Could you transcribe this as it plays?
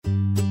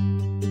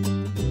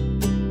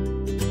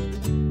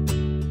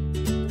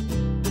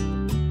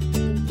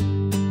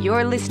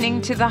You're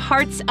listening to the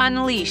Hearts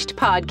Unleashed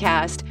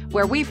podcast,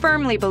 where we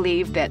firmly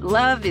believe that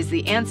love is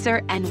the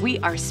answer and we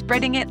are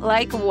spreading it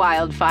like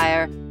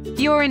wildfire.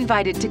 You're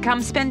invited to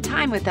come spend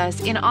time with us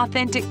in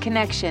authentic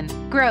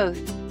connection, growth,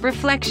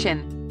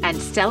 reflection, and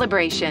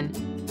celebration.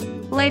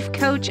 Life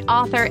coach,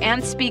 author,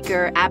 and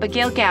speaker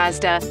Abigail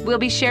Gazda will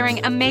be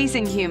sharing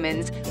amazing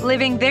humans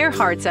living their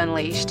hearts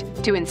unleashed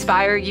to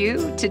inspire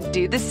you to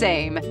do the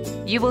same.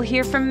 You will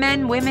hear from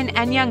men, women,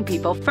 and young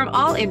people from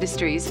all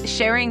industries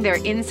sharing their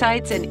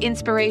insights and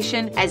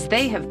inspiration as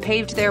they have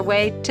paved their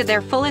way to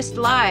their fullest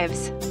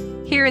lives.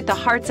 Here at the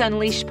Hearts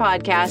Unleashed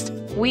podcast,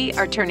 we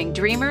are turning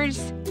dreamers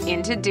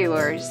into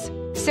doers.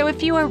 So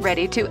if you are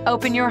ready to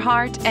open your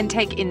heart and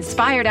take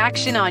inspired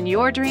action on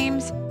your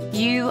dreams,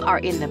 you are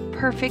in the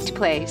perfect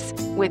place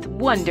with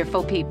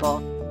wonderful people.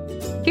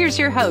 Here's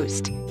your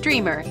host,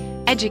 dreamer,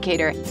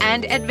 educator,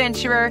 and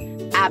adventurer,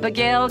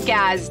 Abigail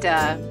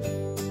Gazda.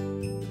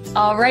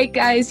 All right,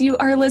 guys, you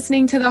are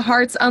listening to the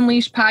Hearts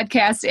Unleashed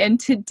podcast, and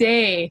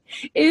today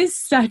is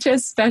such a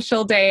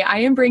special day. I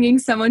am bringing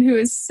someone who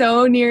is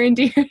so near and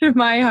dear to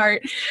my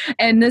heart,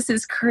 and this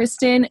is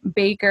Kristen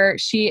Baker.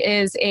 She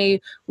is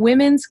a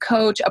women's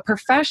coach, a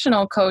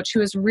professional coach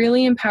who is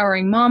really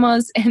empowering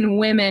mamas and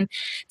women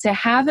to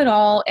have it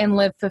all and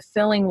live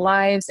fulfilling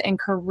lives and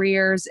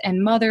careers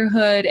and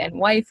motherhood and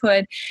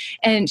wifehood.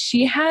 And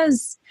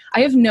I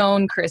have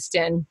known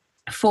Kristen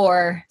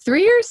for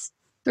 3 years.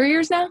 3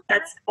 years now?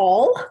 That's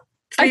all?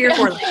 3 years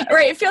more.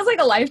 Right. It feels like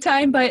a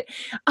lifetime, but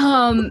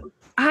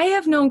I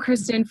have known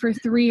Kristen for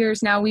 3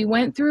 years now. We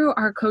went through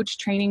our coach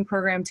training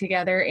program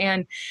together,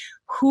 and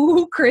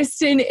who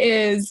Kristen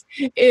is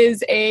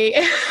a,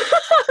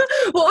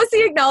 what was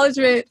the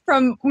acknowledgement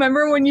from,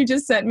 remember when you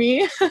just sent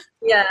me?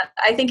 Yeah,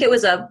 I think it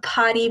was a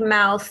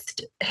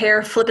potty-mouthed,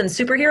 hair-flipping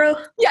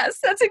superhero. Yes,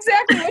 that's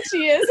exactly what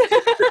she is.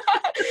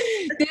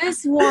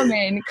 This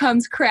woman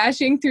comes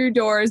crashing through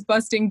doors,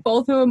 busting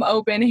both of them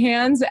open,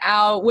 hands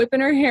out, whipping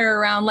her hair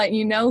around, letting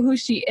you know who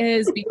she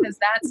is, because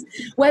that's,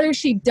 whether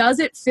she does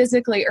it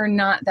physically or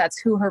not, that's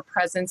who her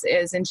presence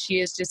is. And she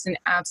is just an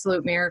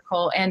absolute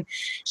miracle. And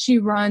she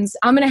runs,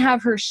 I'm going to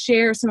have her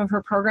share some of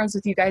her programs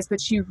with you guys, but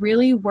she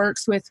really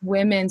works with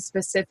women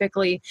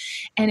specifically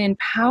and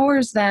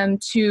empowers them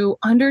to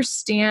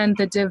understand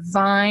the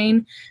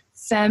divine,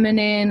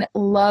 feminine,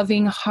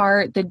 loving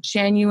heart, the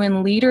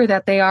genuine leader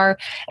that they are,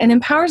 and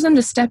empowers them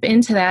to step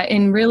into that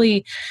in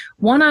really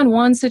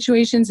one-on-one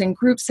situations and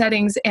group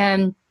settings.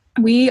 And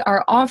we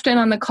are often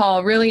on the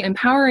call really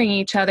empowering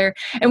each other.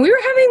 And we were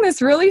having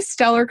this really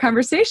stellar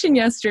conversation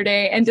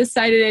yesterday and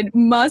decided it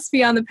must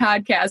be on the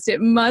podcast.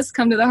 It must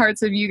come to the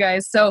hearts of you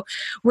guys. So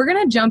we're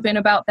going to jump in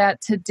about that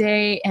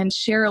today and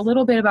share a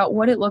little bit about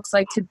what it looks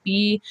like to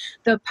be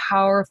the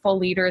powerful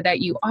leader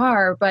that you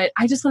are. But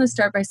I just want to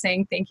start by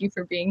saying thank you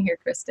for being here,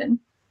 Kristen.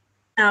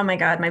 Oh my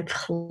God, my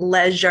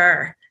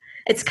pleasure.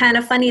 It's kind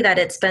of funny that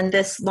it's been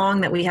this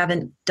long that we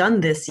haven't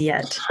done this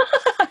yet.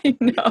 I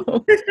know.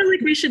 I feel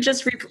like we should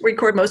just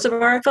record most of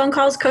our phone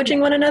calls coaching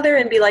one another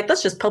and be like,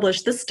 let's just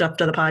publish this stuff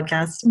to the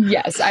podcast.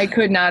 Yes, I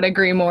could not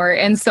agree more.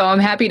 And so I'm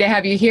happy to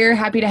have you here,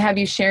 happy to have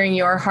you sharing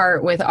your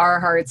heart with our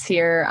hearts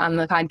here on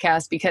the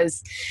podcast,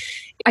 because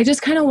I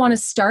just kind of want to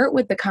start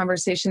with the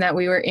conversation that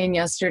we were in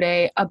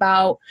yesterday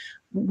about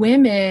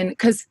women,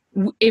 because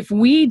if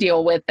we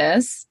deal with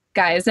this,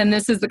 guys, and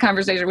this is the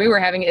conversation we were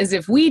having, is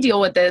if we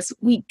deal with this,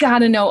 we got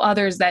to know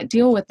others that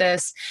deal with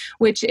this,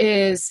 which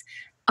is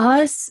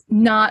us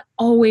not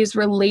always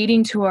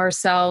relating to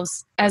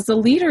ourselves as the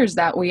leaders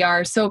that we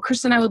are. So,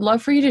 Kristen, I would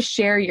love for you to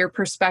share your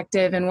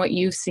perspective and what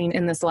you've seen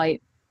in this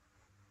light.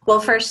 Well,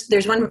 first,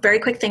 there's one very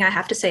quick thing I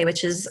have to say,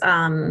 which is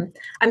I'm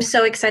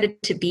so excited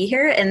to be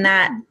here, and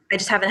that I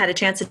just haven't had a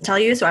chance to tell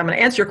you, so I'm going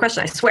to answer your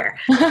question, I swear.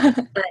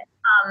 But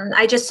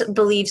I just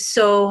believe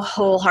so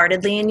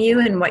wholeheartedly in you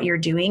and what you're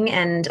doing.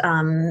 And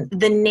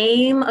the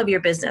name of your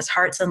business,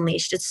 Hearts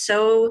Unleashed,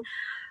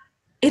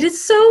 it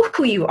is so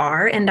who you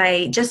are. And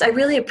I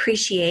really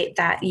appreciate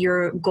that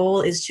your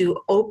goal is to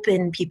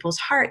open people's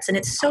hearts. And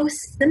it's so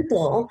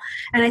simple.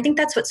 And I think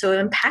that's what's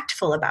so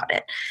impactful about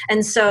it.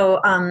 And so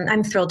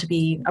I'm thrilled to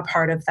be a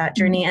part of that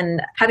journey.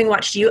 And having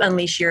watched you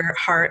unleash your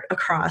heart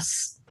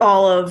across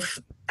all of,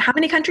 how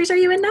many countries are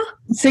you in now?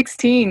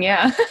 16,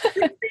 yeah.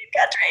 16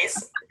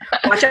 countries.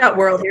 Watch out,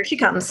 world. Here she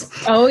comes.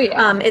 Oh,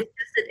 yeah.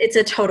 It's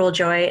a total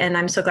joy. And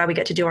I'm so glad we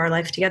get to do our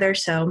life together.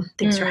 So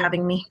thanks for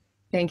having me.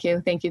 Thank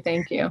you. Thank you.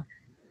 Thank you.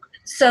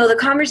 So the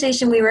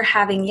conversation we were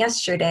having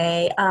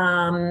yesterday,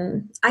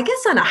 I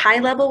guess on a high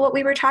level, what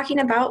we were talking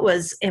about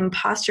was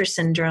imposter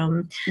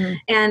syndrome.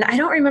 And I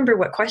don't remember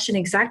what question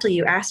exactly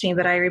you asked me,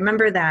 but I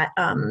remember that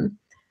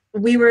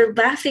we were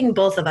laughing,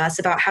 both of us,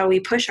 about how we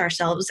push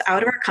ourselves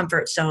out of our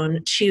comfort zone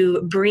to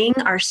bring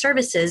our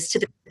services to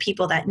the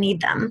people that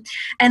need them.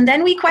 And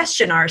then we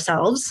question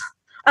ourselves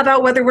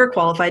about whether we're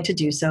qualified to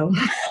do so.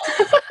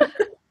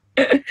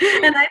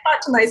 And I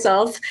thought to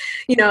myself,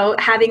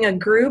 having a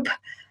group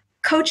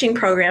coaching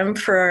program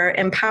for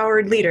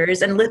empowered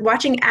leaders and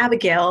watching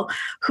Abigail,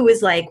 who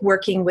is like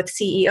working with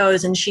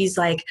CEOs, and she's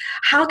like,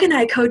 how can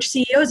I coach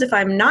CEOs if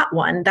I'm not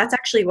one? That's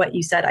actually what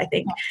you said, I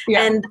think.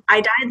 Yeah. And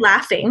I died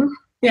laughing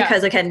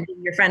because, again,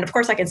 being your friend, of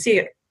course I can see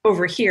it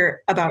over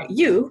here about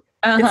you.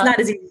 It's not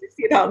as easy to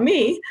see about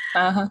me.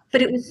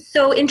 But it was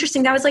so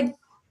interesting. I was like,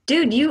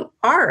 dude, you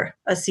are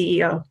a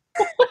CEO.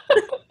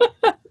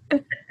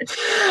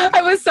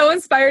 I was so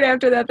inspired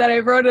after that I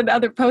wrote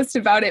another post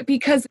about it,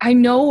 because I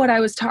know what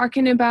I was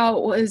talking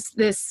about was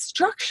this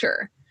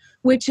structure,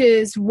 which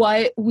is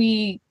what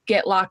we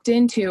get locked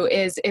into.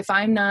 Is if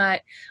I'm not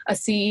a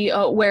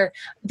CEO, where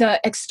the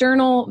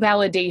external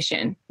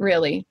validation,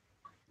 really,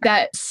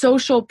 that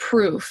social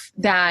proof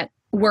that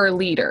we're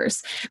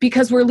leaders,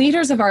 because we're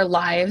leaders of our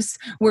lives,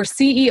 we're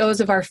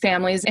CEOs of our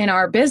families and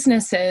our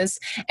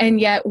businesses.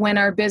 And yet when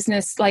our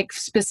business, like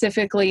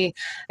specifically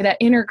that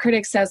inner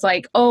critic says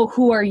like, oh,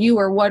 who are you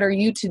or what are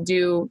you to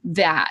do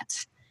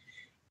that?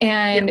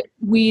 And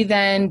we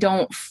then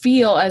don't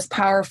feel as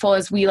powerful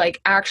as we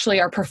like actually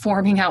are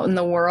performing out in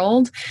the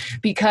world,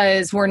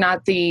 because we're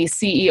not the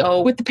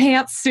CEO with the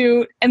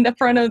pantsuit and the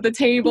front of the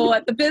table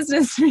at the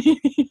business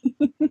meeting.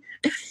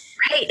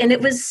 Right. And it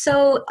was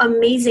so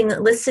amazing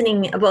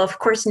listening. Well, of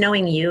course,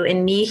 knowing you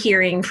and me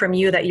hearing from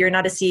you that you're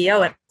not a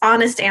CEO, an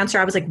honest answer.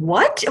 I was like,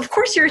 what? Of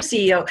course you're a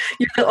CEO.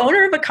 You're the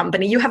owner of a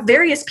company. You have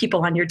various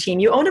people on your team.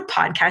 You own a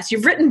podcast.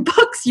 You've written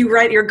books.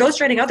 You're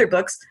ghostwriting other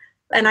books.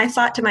 And I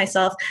thought to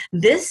myself,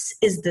 this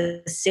is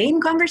the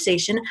same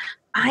conversation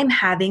I'm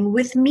having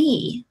with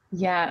me.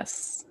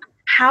 Yes.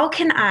 How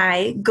can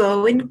I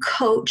go and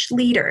coach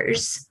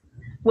leaders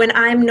when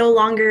I'm no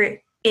longer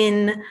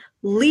in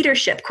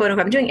leadership, quote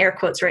unquote? I'm doing air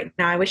quotes right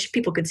now. I wish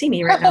people could see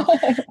me right now.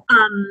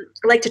 I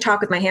like to talk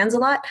with my hands a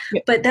lot,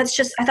 but that's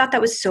just, I thought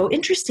that was so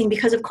interesting,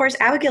 because of course,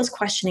 Abigail's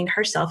questioning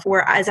herself,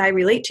 where as I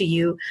relate to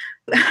you,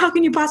 how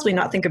can you possibly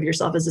not think of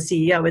yourself as a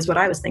CEO is what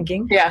I was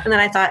thinking. Yeah. And then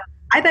I thought,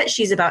 I bet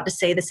she's about to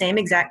say the same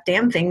exact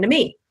damn thing to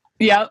me.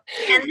 Yep.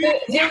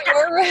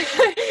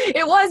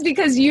 It was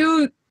because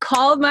you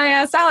called my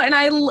ass out, and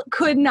I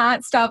could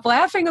not stop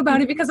laughing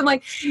about it, because I'm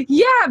like,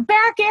 yeah,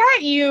 back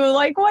at you.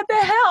 Like, what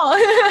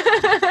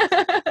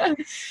the hell?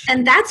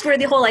 And that's where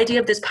the whole idea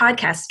of this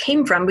podcast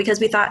came from, because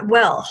we thought,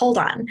 well, hold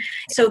on.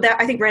 So that,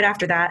 I think right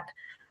after that,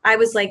 I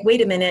was like,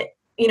 wait a minute.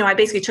 You know, I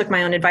basically took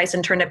my own advice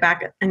and turned it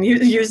back and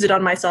used it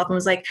on myself, and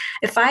was like,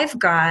 if I've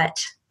got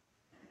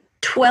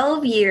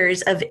 12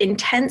 years of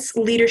intense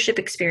leadership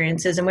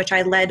experiences in which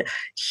I led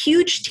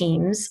huge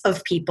teams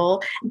of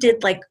people,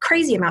 did like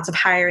crazy amounts of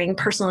hiring,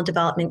 personal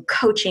development,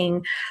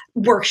 coaching,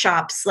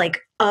 workshops,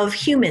 like of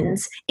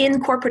humans in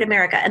corporate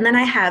America. And then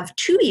I have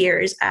 2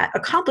 years at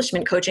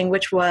accomplishment coaching,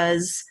 which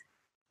was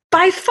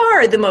by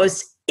far the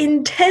most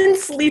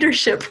intense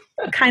leadership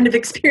kind of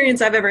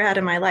experience I've ever had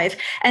in my life.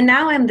 And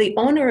now I'm the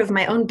owner of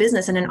my own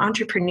business and an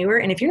entrepreneur.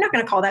 And if you're not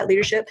going to call that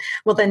leadership,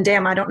 well then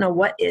damn, I don't know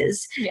what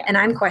is. Yeah. And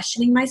I'm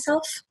questioning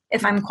myself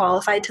if I'm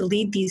qualified to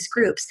lead these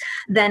groups.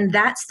 Then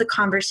that's the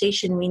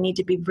conversation we need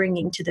to be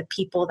bringing to the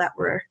people that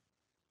we're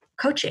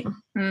coaching.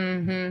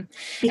 Mm-hmm.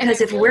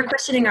 Because if we're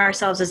questioning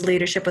ourselves as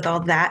leadership with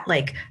all that,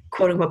 like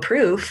quote unquote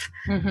proof,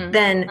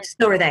 then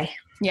so are they.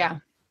 Yeah.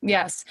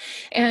 Yes.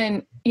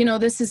 And, you know,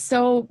 this is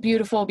so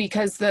beautiful,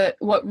 because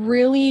what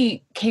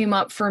really came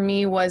up for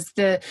me was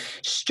the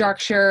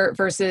structure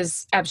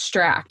versus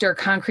abstract, or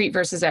concrete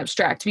versus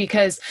abstract,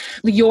 because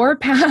your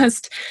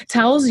past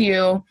tells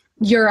you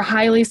you're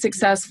highly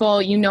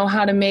successful, you know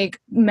how to make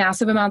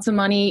massive amounts of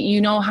money, you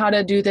know how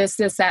to do this,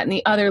 that, and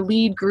the other,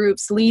 lead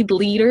groups, lead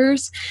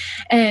leaders.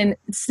 And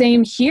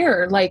same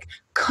here, like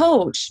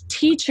coach,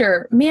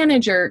 teacher,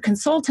 manager,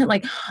 consultant,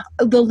 like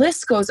the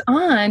list goes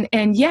on.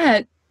 And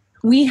yet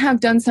we have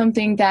done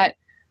something that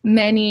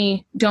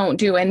many don't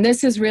do. And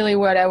this is really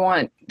what I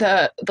want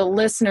the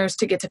listeners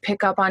to get to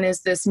pick up on,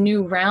 is this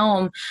new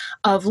realm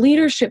of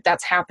leadership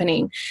that's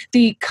happening,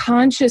 the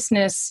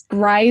consciousness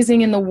rising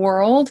in the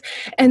world.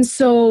 And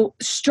so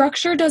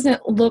structure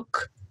doesn't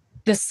look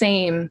the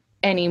same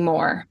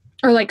anymore.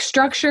 Or like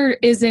structure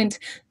isn't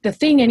the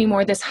thing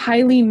anymore. This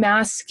highly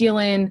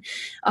masculine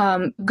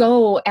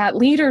go at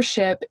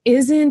leadership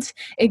isn't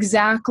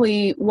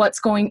exactly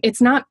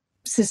it's not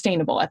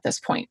sustainable at this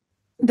point.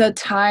 The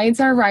tides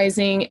are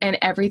rising and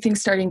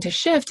everything's starting to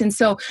shift. And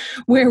so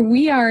where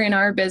we are in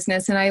our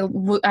business, and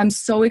I'm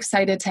so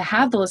excited to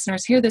have the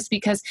listeners hear this,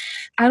 because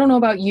I don't know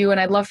about you, and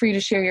I'd love for you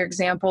to share your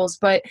examples,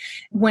 but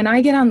when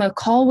I get on the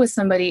call with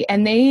somebody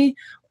and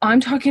I'm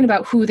talking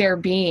about who they're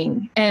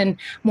being and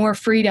more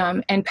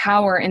freedom and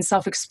power and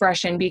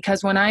self-expression,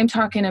 because when I'm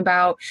talking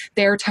about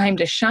their time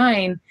to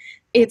shine,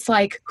 it's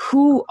like,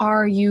 who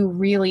are you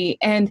really?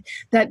 And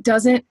that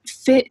doesn't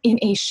fit in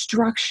a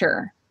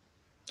structure.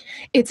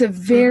 It's a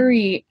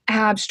very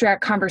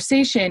abstract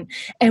conversation,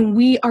 and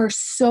we are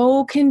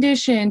so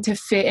conditioned to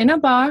fit in a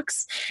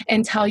box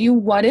and tell you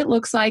what it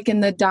looks like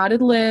in the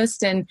dotted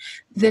list and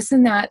this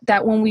and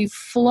that when we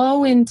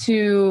flow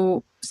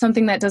into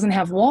something that doesn't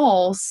have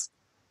walls,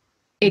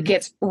 it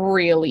gets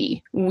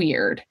really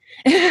weird.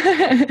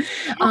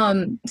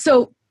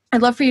 So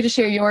I'd love for you to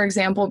share your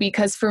example,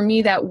 because for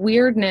me, that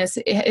weirdness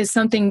is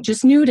something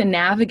just new to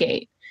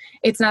navigate.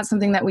 It's not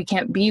something that we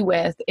can't be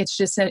with. It's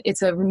just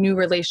it's a new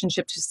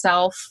relationship to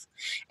self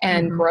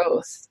and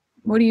growth.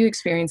 What do you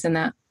experience in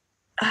that?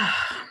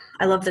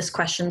 I love this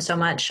question so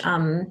much.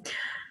 And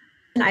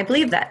I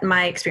believe that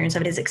my experience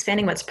of it is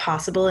expanding what's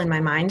possible in my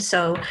mind.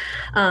 So,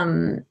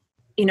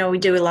 we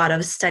do a lot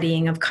of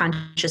studying of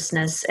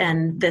consciousness,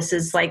 and this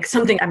is like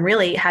something I'm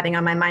really having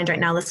on my mind right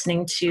now,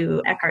 listening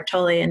to Eckhart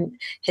Tolle and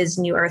his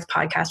New Earth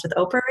podcast with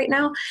Oprah right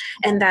now.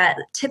 And that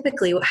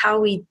typically how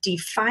we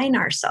define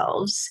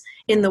ourselves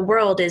in the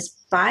world is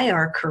by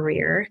our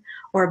career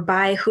or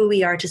by who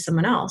we are to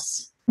someone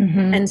else.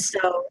 And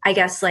so I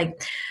guess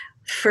like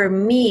for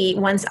me,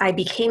 once I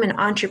became an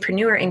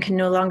entrepreneur and can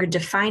no longer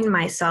define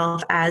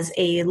myself as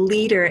a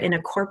leader in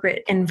a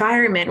corporate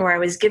environment where I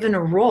was given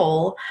a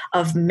role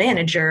of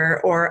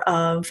manager or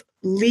of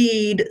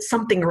lead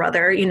something or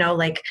other,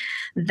 like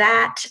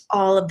that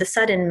all of the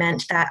sudden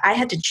meant that I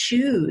had to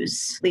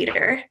choose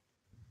leader.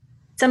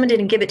 Someone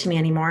didn't give it to me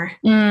anymore.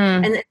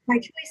 And it's my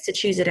choice to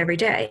choose it every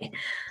day.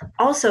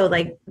 Also,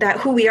 like that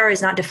who we are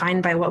is not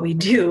defined by what we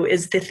do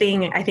is the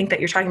thing I think that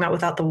you're talking about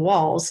without the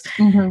walls.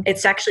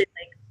 It's actually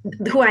like,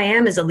 who I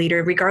am as a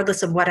leader,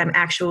 regardless of what I'm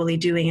actually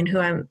doing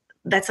and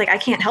that's like, I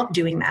can't help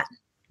doing that.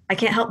 I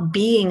can't help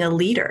being a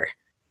leader.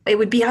 It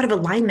would be out of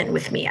alignment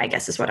with me, I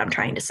guess is what I'm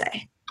trying to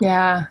say.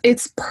 Yeah,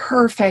 it's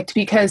perfect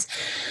because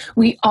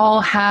we all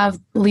have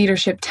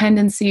leadership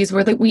tendencies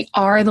where we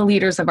are the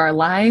leaders of our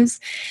lives.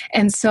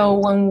 And so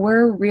when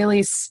we're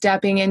really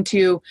stepping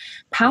into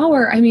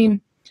power, I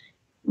mean,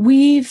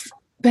 we've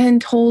been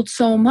told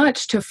so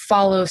much to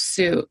follow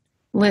suit,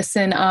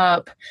 listen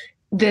up,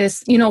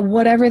 this,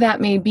 whatever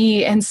that may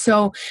be. And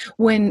so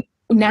when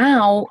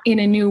now in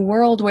a new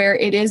world where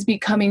it is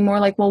becoming more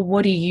like, well,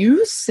 what do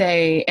you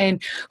say?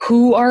 And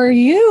who are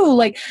you?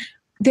 Like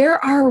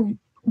there are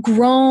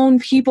grown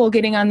people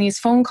getting on these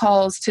phone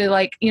calls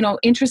to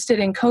interested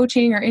in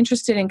coaching or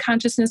interested in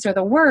consciousness or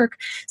the work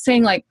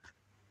saying like,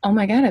 oh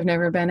my God, I've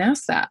never been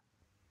asked that.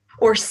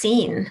 Or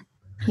seen.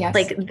 Yes.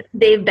 Like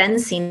they've been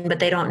seen, but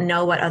they don't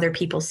know what other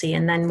people see.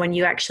 And then when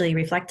you actually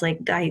reflect, like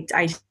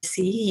I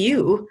see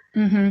you,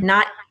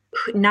 not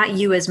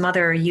you as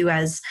mother or you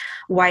as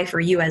wife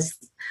or you as,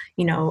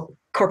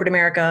 corporate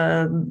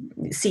America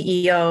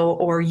CEO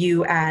or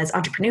you as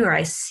entrepreneur.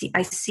 I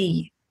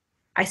see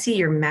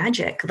your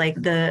magic,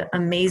 like the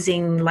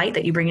amazing light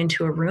that you bring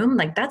into a room.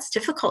 Like that's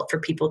difficult for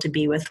people to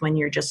be with when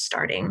you're just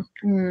starting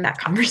that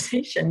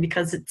conversation,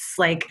 because it's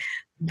like,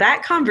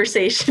 that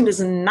conversation is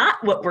not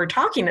what we're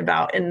talking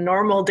about in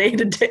normal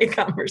day-to-day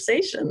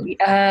conversation.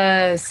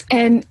 Yes.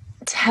 And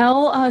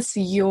tell us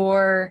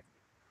your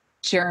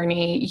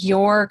journey,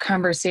 your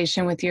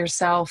conversation with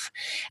yourself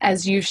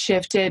as you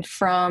shifted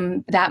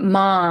from that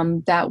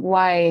mom, that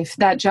wife,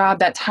 that job,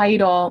 that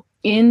title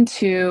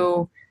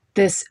into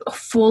this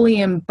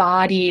fully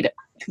embodied,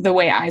 the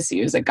way I see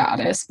you as a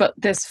goddess, but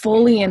this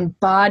fully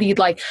embodied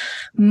like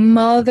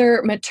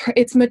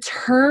it's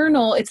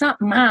maternal. It's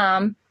not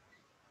mom.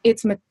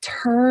 It's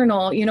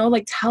maternal,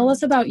 like tell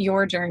us about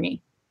your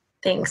journey.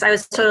 Thanks. I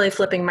was totally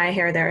flipping my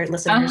hair there,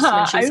 listeners.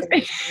 I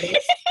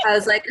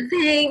was like,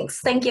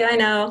 thanks. Thank you. I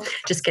know.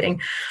 Just kidding.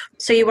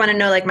 So you want to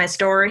know like my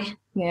story?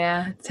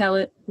 Yeah. Tell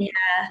it. Yeah.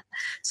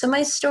 So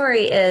my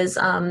story is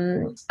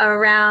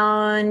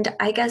around,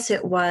 I guess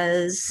it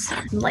was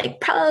like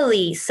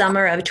probably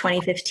summer of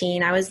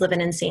 2015. I was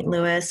living in St.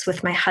 Louis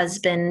with my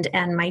husband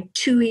and my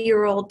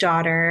 2-year-old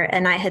daughter.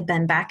 And I had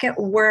been back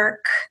at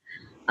work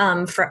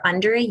for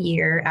under a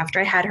year. After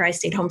I had her, I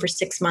stayed home for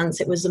 6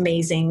 months. It was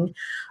amazing.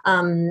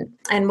 And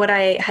what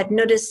I had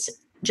noticed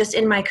just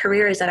in my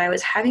career is that I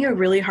was having a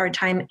really hard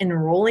time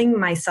enrolling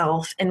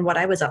myself in what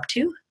I was up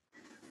to.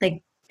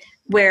 Like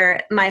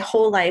where my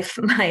whole life,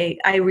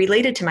 I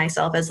related to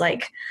myself as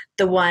like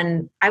the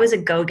one, I was a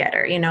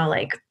go-getter,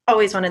 like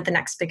always wanted the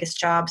next biggest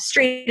job,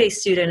 straight A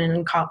student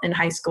in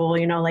high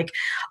school, like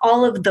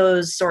all of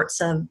those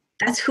sorts of,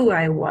 that's who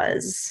I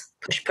was.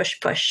 Push, push,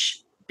 push.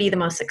 Be the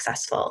most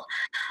successful.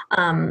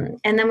 And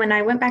then when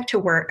I went back to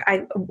work,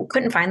 I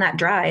couldn't find that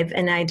drive,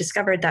 and I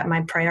discovered that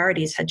my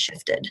priorities had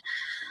shifted.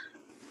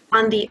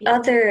 On the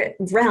other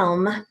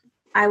realm,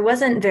 I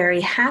wasn't very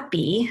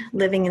happy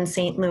living in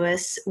St.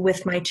 Louis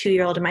with my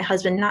 2-year-old and my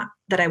husband. Not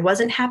that I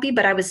wasn't happy,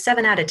 but I was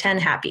 7 out of 10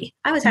 happy.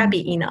 I was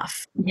happy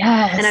enough.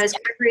 Yes. And I was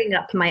covering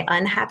up my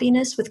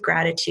unhappiness with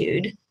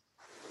gratitude.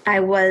 I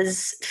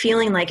was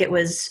feeling like it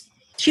was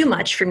too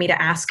much for me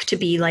to ask to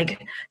be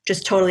like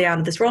just totally out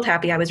of this world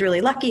happy. I was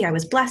really lucky. I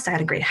was blessed. I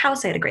had a great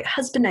house. I had a great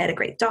husband. I had a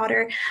great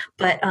daughter,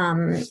 but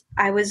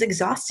I was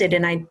exhausted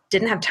and I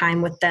didn't have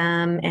time with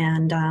them.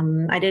 And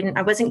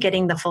I wasn't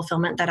getting the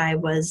fulfillment that I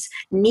was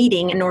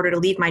needing in order to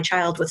leave my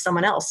child with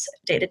someone else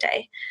day to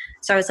day.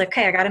 So I was like,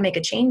 okay, I got to make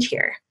a change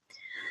here.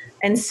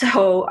 And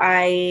so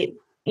I,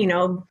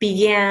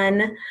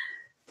 began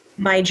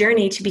my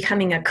journey to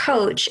becoming a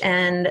coach.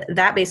 And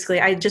that basically,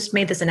 I just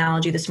made this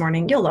analogy this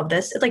morning. You'll love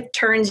this. It like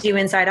turns you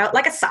inside out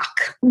like a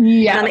sock.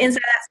 Yeah. And on the inside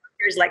of that sock,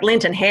 there's like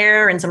lint and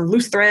hair and some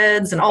loose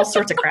threads and all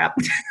sorts of crap.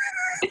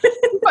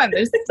 Fun,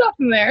 there's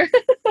something there.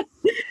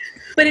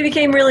 But it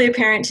became really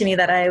apparent to me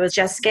that I was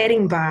just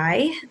getting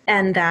by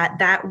and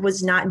that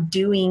was not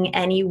doing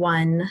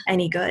anyone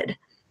any good.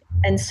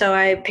 And so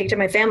I picked up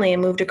my family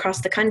and moved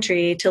across the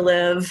country to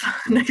live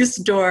next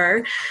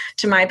door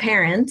to my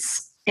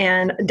parents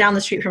and down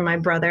the street from my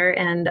brother.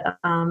 And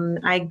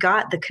I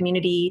got the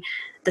community,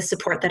 the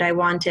support that I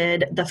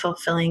wanted, the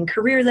fulfilling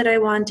career that I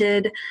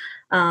wanted.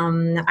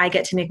 I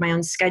get to make my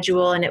own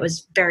schedule, and it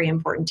was very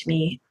important to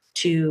me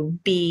to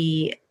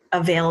be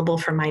available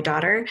for my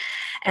daughter.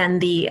 And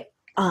the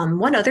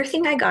one other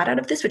thing I got out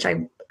of this, which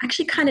I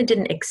actually kind of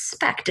didn't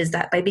expect, is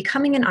that by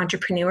becoming an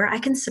entrepreneur, I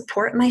can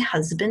support my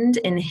husband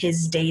in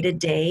his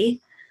day-to-day.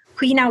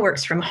 He now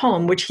works from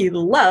home, which he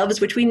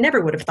loves, which we never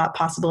would have thought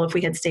possible if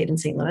we had stayed in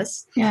St.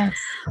 Louis. Yes.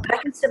 But I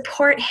can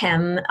support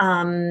him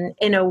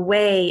in a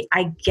way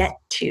I get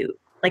to.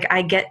 Like,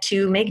 I get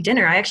to make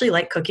dinner. I actually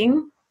like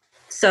cooking.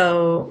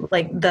 So,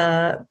 like,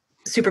 the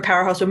super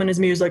powerhouse woman is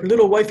me, who's like,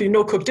 little wifey,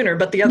 no cook dinner.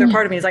 But the other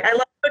part of me is like, I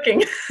love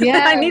cooking.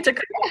 Yeah. I need to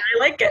cook. I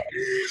like it.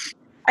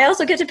 I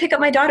also get to pick up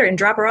my daughter and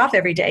drop her off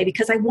every day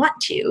because I want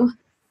to.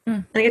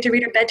 And I get to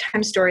read her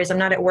bedtime stories. I'm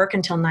not at work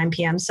until 9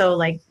 p.m. So,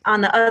 like,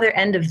 on the other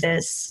end of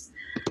this,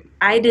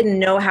 I didn't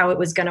know how it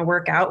was going to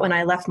work out when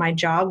I left my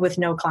job with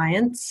no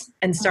clients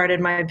and started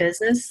my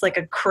business like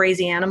a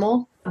crazy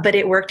animal. But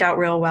it worked out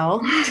real well.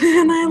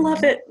 And I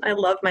love it. I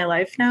love my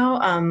life now.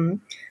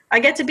 I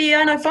get to be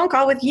on a phone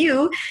call with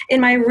you in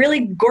my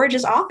really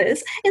gorgeous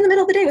office in the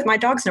middle of the day with my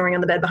dog snoring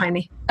on the bed behind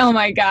me. Oh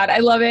my God, I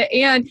love it.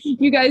 And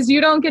you guys, you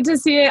don't get to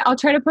see it. I'll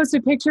try to post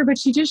a picture, but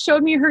she just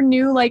showed me her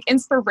new like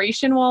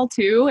inspiration wall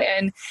too.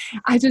 And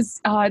I just,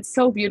 it's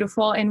so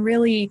beautiful. And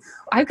really,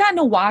 I've gotten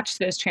to watch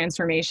this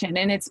transformation,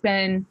 and it's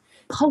been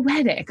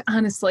poetic,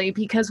 honestly,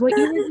 because what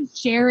you're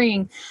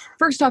sharing,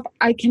 first off,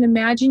 I can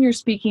imagine you're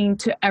speaking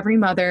to every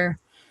mother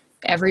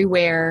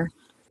everywhere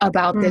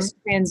about this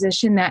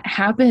transition that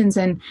happens,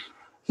 and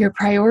your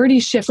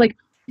priorities shift, like,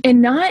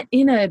 and not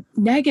in a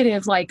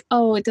negative, like,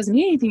 oh, it doesn't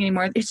mean anything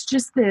anymore. It's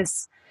just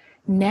this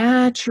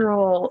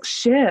natural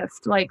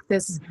shift, like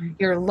this,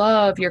 your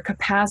love, your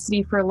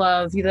capacity for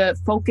love, the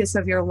focus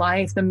of your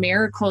life, the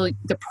miracle,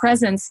 the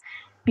presence,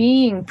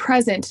 being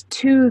present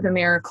to the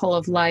miracle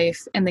of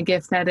life and the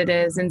gift that it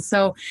is. And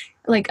so,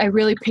 like, I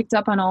really picked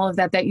up on all of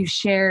that you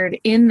shared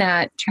in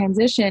that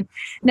transition.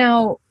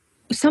 Now,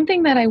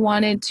 something that I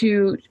wanted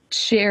to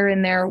share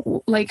in there,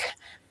 like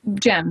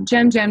gem,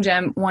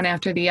 one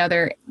after the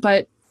other,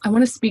 but I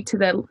want to speak to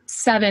the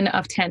 7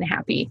 of 10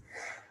 happy.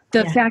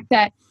 The fact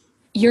that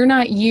you're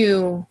not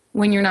you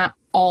when you're not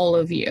all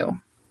of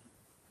you.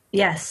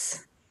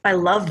 Yes. I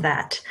love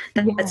that.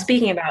 That's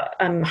speaking about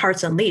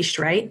Hearts Unleashed,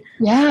 right?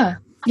 Yeah.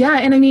 Yeah.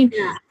 And I mean,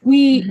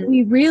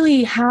 we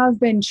really have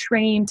been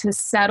trained to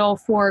settle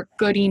for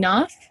good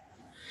enough.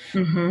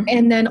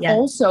 And then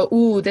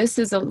also, this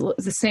is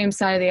the same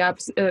side of the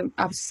opposite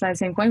side of the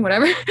same coin,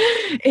 whatever,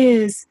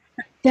 is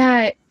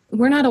that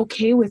we're not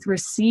okay with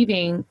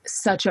receiving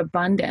such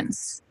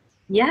abundance.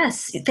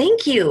 Yes.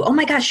 Thank you. Oh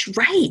my gosh.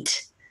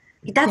 Right.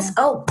 That's,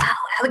 oh, wow,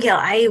 Abigail,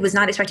 I was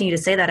not expecting you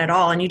to say that at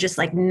all. And you just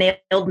like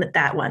nailed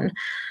that one.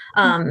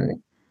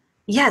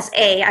 Yes.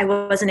 I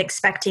wasn't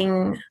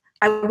expecting,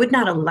 I would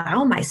not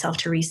allow myself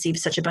to receive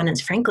such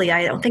abundance. Frankly,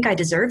 I don't think I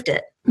deserved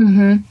it.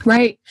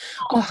 Right.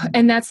 Oh,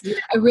 and that's,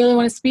 I really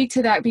want to speak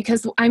to that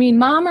because, I mean,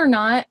 mom or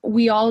not,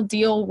 we all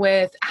deal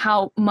with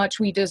how much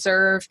we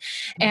deserve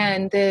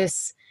and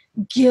this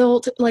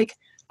guilt. Like,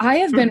 I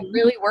have been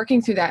really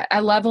working through that,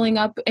 leveling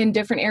up in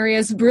different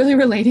areas, really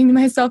relating to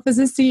myself as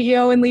a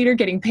CEO and leader,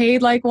 getting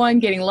paid like one,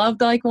 getting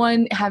loved like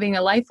one, having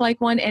a life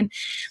like one. And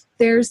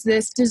there's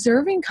this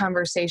deserving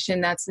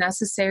conversation that's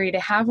necessary to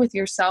have with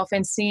yourself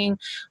and seeing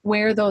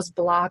where those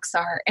blocks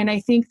are. And I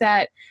think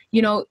that,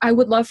 you know, I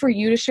would love for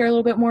you to share a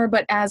little bit more,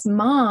 but as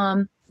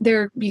mom,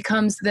 there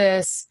becomes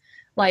this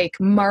like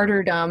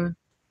martyrdom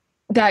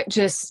that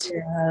just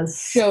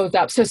shows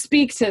up. So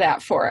speak to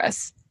that for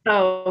us.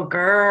 Oh,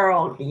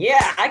 girl.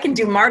 Yeah, I can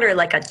do martyr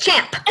like a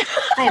champ.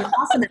 I am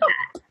awesome at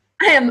that.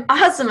 I am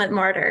awesome at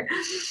martyr.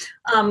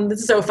 This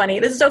is so funny.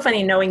 This is so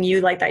funny knowing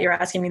you like that you're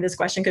asking me this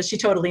question because she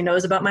totally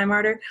knows about my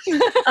martyr.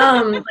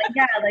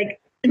 Like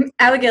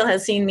Abigail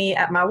has seen me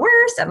at my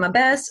worst, at my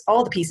best,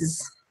 all the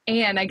pieces.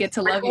 And I get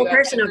to love you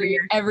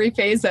every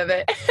phase of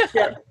it.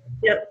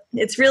 Yep.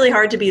 It's really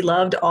hard to be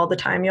loved all the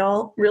time,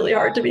 y'all. Really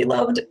hard to be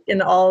loved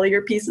in all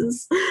your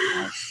pieces.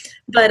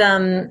 But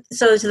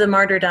so to the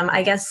martyrdom,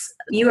 I guess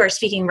you are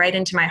speaking right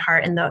into my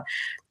heart and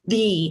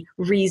the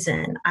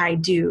reason I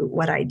do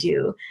what I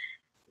do.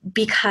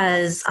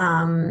 Because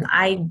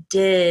I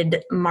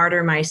did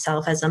martyr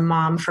myself as a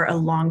mom for a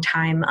long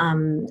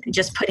time,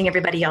 just putting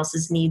everybody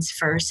else's needs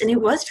first. And it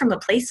was from a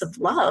place of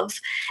love,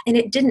 and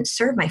it didn't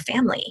serve my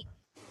family.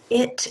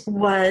 It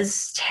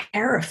was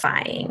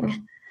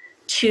terrifying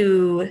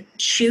to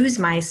choose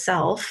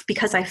myself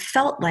because I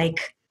felt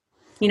like,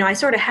 you know, I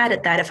sort of had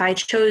it that if I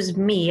chose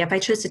me, if I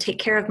chose to take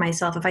care of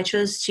myself, if I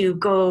chose to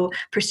go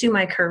pursue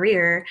my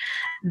career,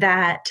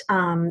 that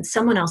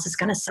someone else is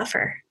going to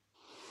suffer.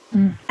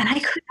 And I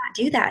could not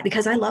do that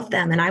because I love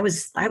them. And I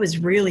was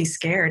really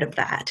scared of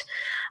that.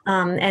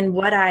 And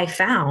what I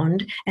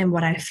found and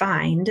what I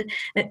find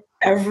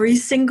every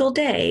single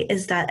day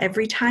is that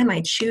every time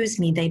I choose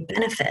me, they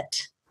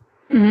benefit.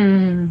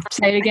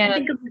 Say it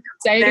again.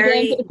 Say it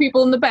again for the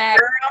people in the back.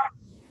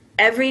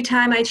 Every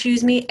time I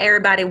choose me,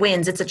 everybody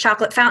wins. It's a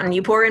chocolate fountain.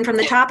 You pour in from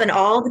the top and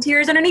all the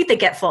tears underneath it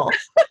get full.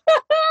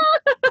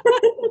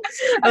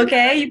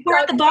 Okay? You pour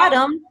at the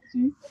bottom,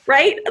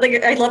 right?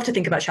 Like, I love to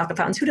think about chocolate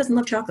fountains. Who doesn't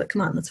love chocolate?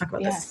 Come on, let's talk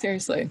about this. Yeah,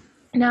 seriously.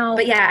 Now,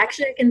 but yeah,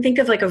 actually, I can think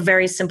of like a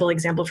very simple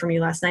example from you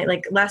last night.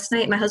 Like last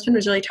night, my husband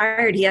was really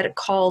tired. He had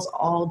calls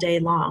all day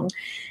long.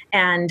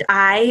 And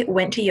I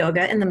went to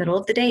yoga in the middle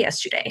of the day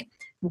yesterday,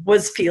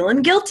 was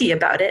feeling guilty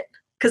about it.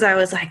 Because I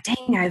was like,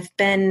 dang, I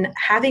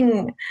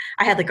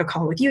had like a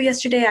call with you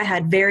yesterday. I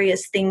had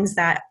various things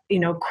that,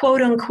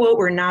 quote unquote,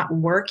 were not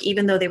work,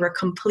 even though they were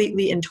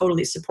completely and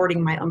totally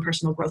supporting my own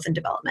personal growth and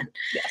development.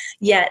 yes.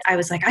 Yet I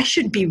was like, I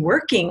should be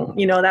working.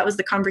 That was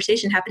the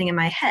conversation happening in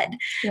my head.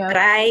 Yeah. But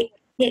I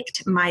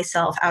kicked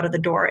myself out of the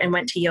door and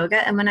went to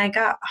yoga. And when I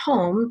got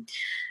home,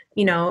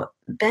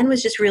 Ben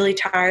was just really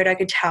tired. I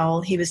could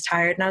tell he was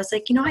tired. And I was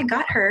like, I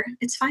got her.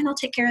 It's fine. I'll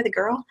take care of the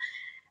girl.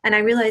 And I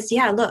realized,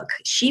 yeah, look,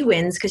 she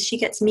wins because she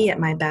gets me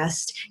at my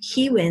best.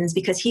 He wins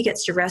because he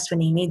gets to rest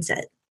when he needs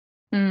it.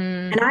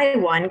 And I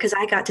won because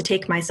I got to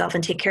take myself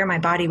and take care of my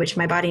body, which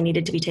my body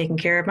needed to be taken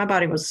care of. My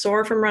body was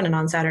sore from running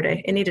on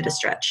Saturday. It needed a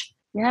stretch.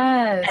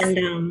 Yes.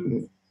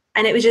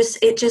 And it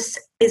just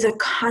is a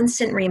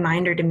constant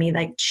reminder to me,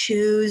 like,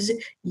 choose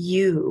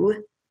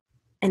you.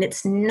 And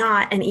it's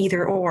not an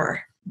either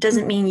or.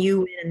 Doesn't mean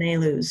you win and they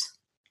lose.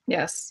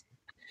 Yes.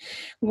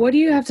 What do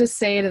you have to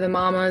say to the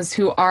mamas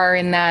who are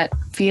in that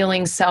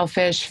feeling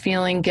selfish,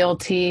 feeling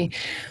guilty?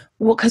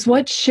 Well, because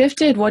what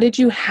shifted? What did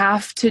you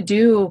have to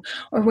do?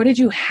 Or what did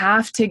you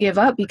have to give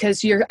up?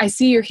 Because I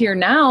see you're here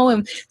now.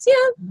 And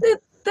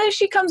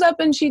she comes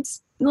up and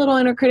she's a little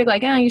inner critic,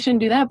 like, you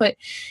shouldn't do that. But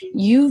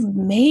you've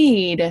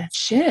made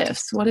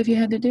shifts. What have you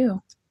had to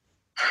do?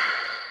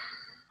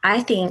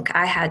 I think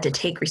I had to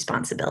take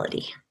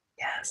responsibility.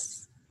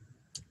 Yes.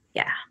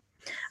 Yeah.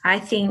 I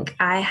think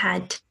I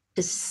had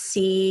to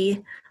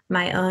see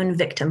my own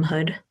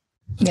victimhood.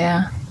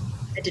 Yeah.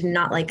 I did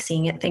not like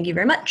seeing it. Thank you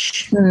very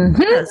much. Mm-hmm.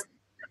 That was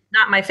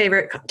not my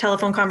favorite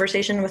telephone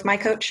conversation with my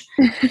coach.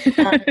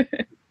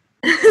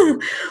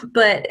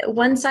 But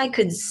once I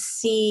could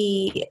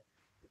see,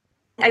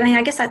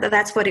 I guess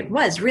that's what it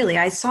was, really.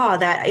 I saw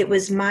that it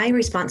was my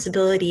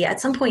responsibility. At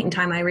some point in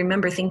time, I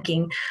remember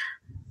thinking,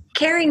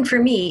 caring for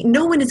me,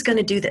 no one is going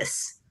to do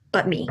this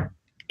but me.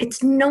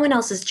 It's no one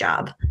else's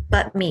job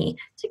but me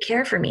to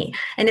care for me.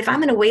 And if I'm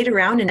going to wait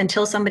around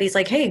until somebody's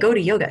like, hey, go to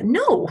yoga.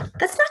 No,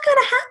 that's not going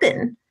to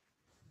happen.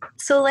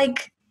 So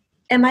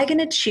am I going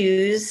to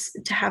choose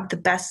to have the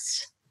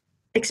best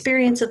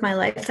experience of my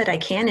life that I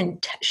can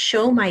and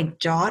show my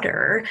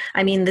daughter?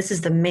 This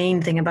is the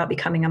main thing about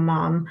becoming a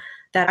mom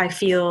that I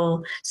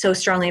feel so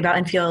strongly about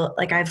and feel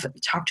like I've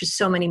talked to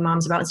so many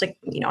moms about. It's like,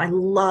 I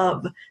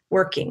love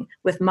working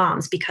with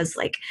moms because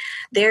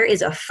there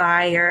is a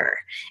fire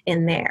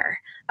in there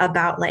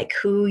about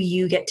who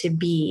you get to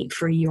be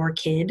for your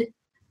kid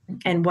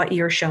and what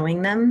you're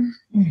showing them.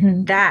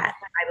 Mm-hmm. That,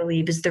 I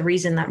believe, is the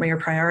reason that your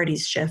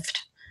priorities shift.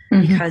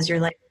 Mm-hmm. Because you're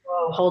like,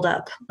 whoa, hold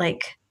up.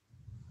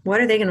 What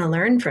are they going to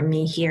learn from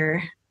me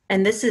here?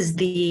 And this is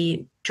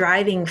the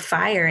driving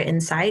fire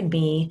inside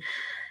me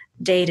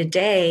day to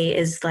day,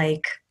 is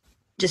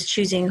just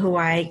choosing who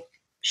I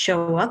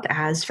show up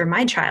as for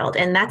my child.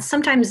 And that's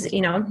sometimes,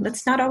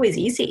 that's not always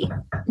easy.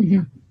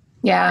 Mm-hmm.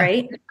 Yeah.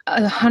 Right?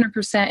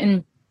 100%.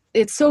 And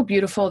it's so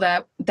beautiful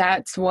that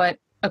that's what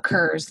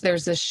occurs.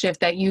 There's this shift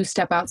that you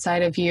step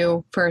outside of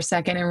you for a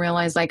second and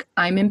realize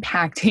I'm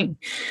impacting.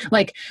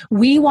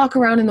 We walk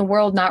around in the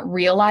world not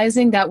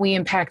realizing that we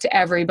impact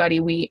everybody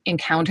we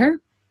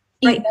encounter.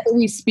 Right. Whether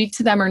we speak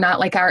to them or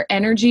not, our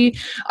energy,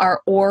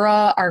 our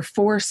aura, our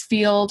force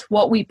field,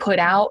 what we put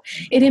out,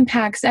 it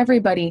impacts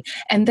everybody.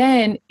 And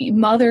then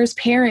mothers,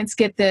 parents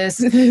get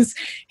this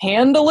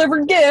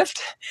hand-delivered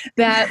gift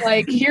that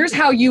here's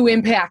how you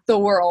impact the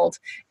world.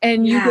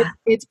 And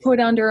it's put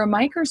under a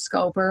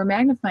microscope or a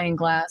magnifying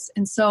glass.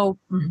 And so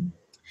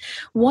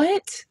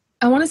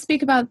I want to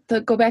speak about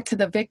go back to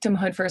the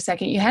victimhood for a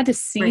second. You had to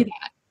see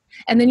that.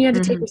 And then you had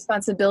to take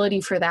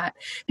responsibility for that,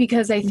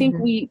 because I think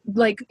we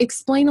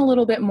explain a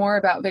little bit more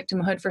about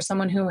victimhood for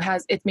someone who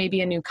has, it may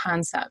be a new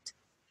concept.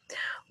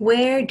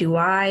 Where do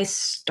I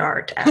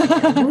start?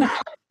 What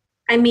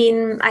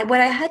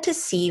I had to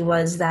see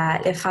was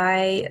that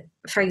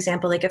for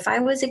example, if I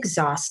was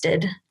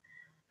exhausted,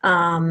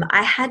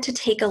 I had to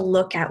take a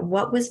look at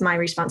what was my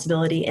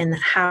responsibility and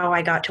how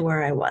I got to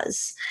where I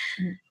was.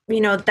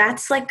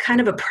 That's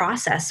kind of a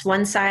process.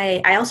 Once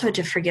I also had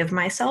to forgive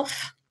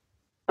myself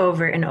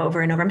over and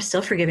over and over. I'm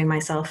still forgiving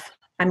myself.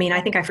 I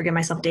think I forgive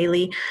myself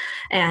daily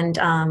and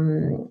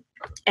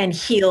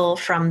heal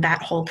from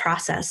that whole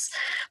process.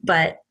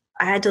 But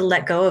I had to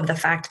let go of the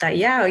fact that,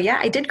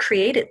 I did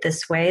create it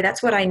this way.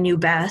 That's what I knew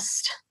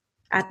best.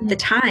 At the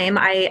time,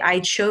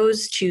 I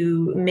chose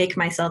to make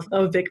myself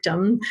a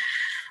victim.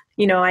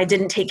 You know, I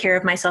didn't take care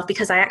of myself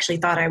because I actually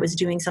thought I was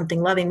doing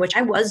something loving, which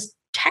I was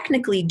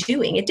technically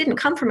doing. It didn't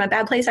come from a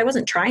bad place. I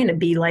wasn't trying to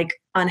be like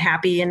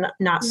unhappy and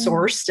not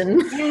sourced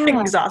and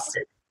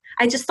exhausted.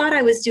 I just thought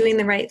I was doing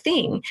the right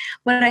thing.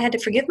 What I had to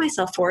forgive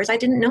myself for is I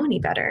didn't know any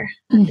better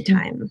at the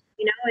time,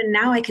 you know, and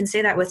now I can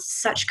say that with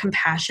such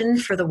compassion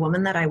for the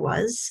woman that I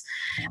was.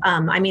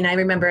 I mean, I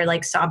remember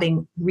like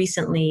sobbing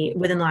recently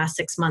within the last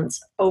 6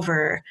 months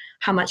over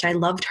how much I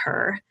loved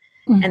her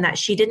and that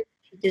she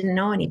didn't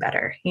know any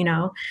better, you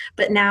know,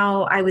 but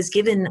now I was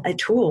given a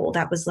tool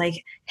that was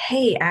like,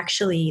 hey,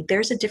 actually,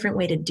 there's a different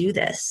way to do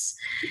this.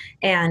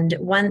 And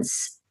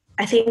once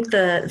I think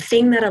the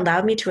thing that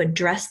allowed me to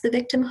address the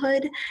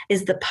victimhood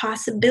is the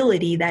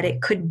possibility that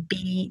it could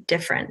be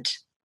different.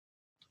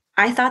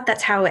 I thought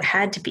that's how it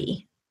had to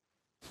be.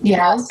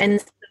 Yes. And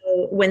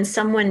so when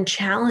someone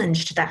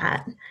challenged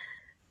that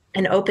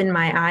and opened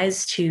my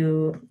eyes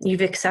to,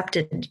 you've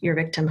accepted your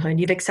victimhood.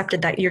 You've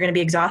accepted that you're going to be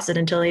exhausted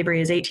until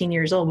Avery is 18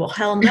 years old. Well,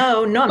 hell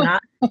no, I'm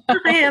not.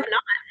 I am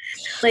not.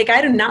 Like,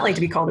 I do not like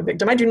to be called a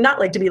victim. I do not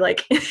like to be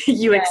like,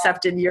 you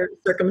accepted your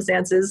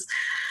circumstances.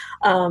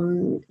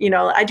 You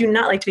know, I do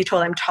not like to be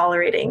told I'm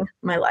tolerating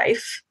my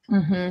life.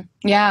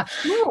 Yeah.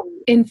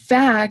 In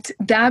fact,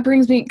 that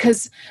brings me,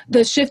 because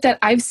the shift that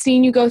I've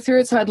seen you go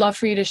through it, so I'd love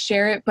for you to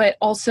share it, but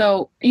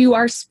also you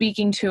are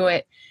speaking to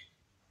it,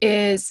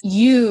 is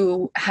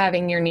you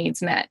having your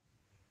needs met.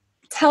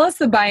 Tell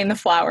us about buying the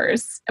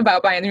flowers.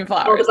 That's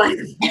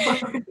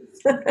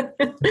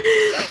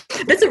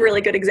a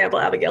really good example,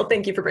 Abigail.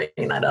 Thank you for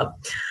bringing that up.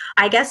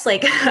 I guess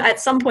like at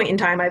some point in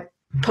time, I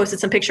posted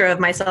some picture of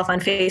myself on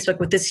Facebook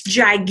with this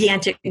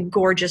gigantic,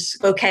 gorgeous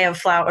bouquet of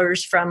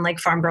flowers from like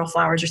Farm Girl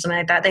Flowers or something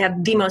like that. They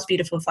have the most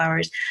beautiful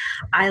flowers.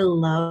 I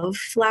love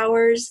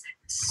flowers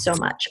so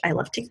much. I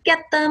love to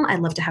get them. I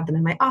love to have them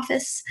in my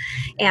office.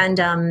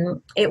 And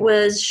it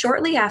was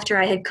shortly after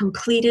I had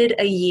completed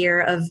a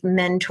year of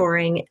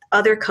mentoring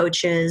other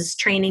coaches,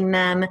 training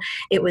them.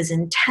 It was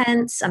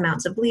intense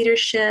amounts of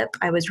leadership.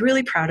 I was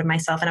really proud of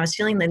myself and I was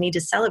feeling the need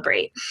to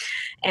celebrate.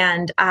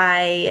 And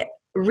I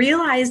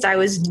realized I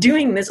was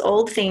doing this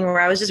old thing where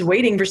I was just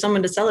waiting for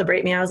someone to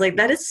celebrate me. I was like,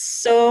 that is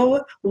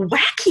so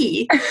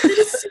wacky. That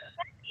is so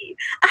wacky.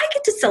 I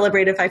get to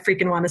celebrate if I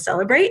freaking want to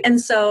celebrate.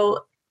 And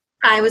so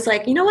I was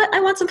like, you know what? I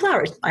want some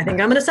flowers. I think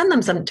I'm going to send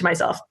them some to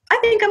myself. I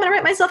think I'm going to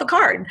write myself a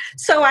card.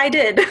 So I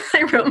did.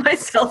 I wrote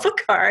myself a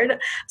card.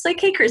 It's like,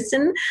 hey,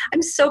 Kristen,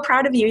 I'm so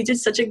proud of you. You did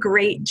such a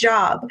great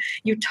job.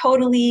 You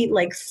totally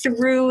like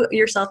threw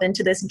yourself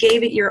into this,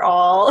 gave it your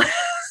all.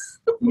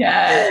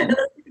 Yeah. And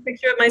a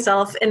picture of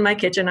myself in my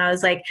kitchen. I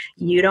was like,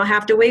 you don't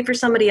have to wait for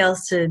somebody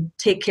else to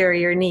take care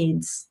of your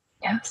needs.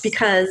 Yes.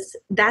 Because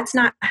that's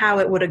not how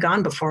it would have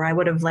gone before. I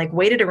would have like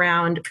waited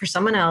around for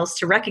someone else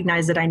to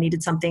recognize that I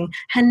needed something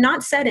and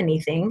not said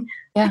anything.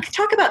 Yeah. I could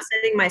talk about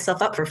setting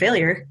myself up for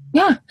failure.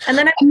 Yeah. And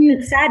then I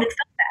was sad and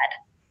felt bad,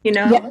 you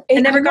know,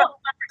 and never got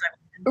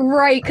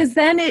right. Because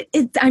then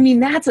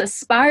that's a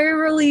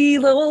spirally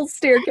little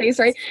staircase,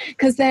 right?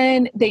 Because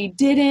then they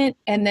didn't,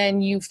 and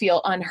then you feel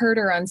unheard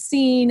or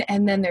unseen,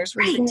 and then there's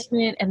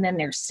resentment, and then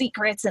there's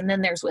secrets, and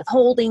then there's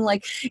withholding.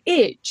 Like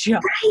it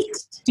just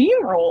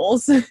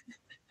steamrolls.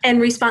 And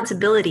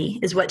responsibility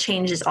is what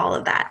changes all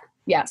of that.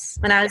 Yes.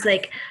 And I was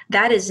like,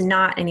 that is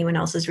not anyone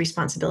else's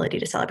responsibility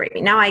to celebrate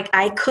me. Now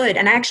I could,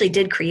 and I actually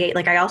did create,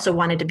 like, I also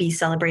wanted to be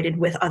celebrated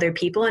with other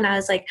people. And I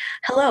was like,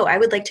 hello, I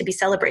would like to be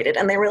celebrated.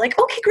 And they were like,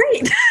 okay,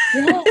 great.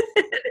 Yeah.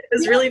 It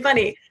was really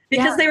funny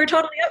because they were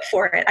totally up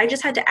for it. I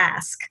just had to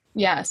ask.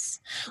 Yes.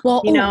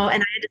 Well, you know,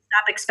 and I had to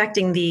stop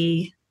expecting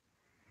the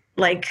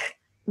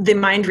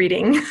mind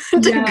reading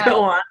to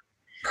go on.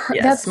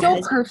 Yes, that's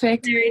so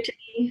perfect. Married to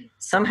me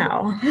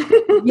somehow.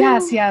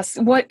 Yes.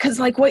 Because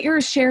like what you're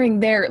sharing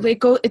there,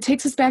 it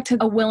takes us back to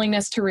a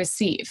willingness to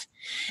receive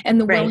and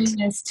the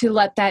willingness to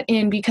let that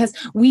in, because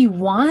we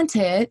want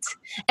it.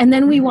 And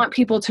then we want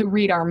people to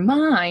read our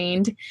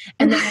mind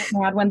and then get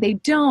mad when they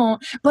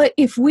don't. But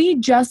if we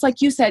just,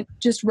 like you said,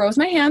 just rose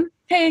my hand,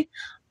 hey,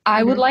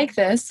 I would like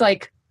this,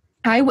 like,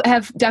 I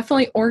have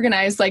definitely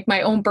organized like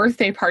my own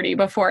birthday party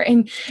before.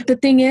 And the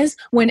thing is,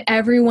 when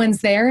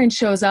everyone's there and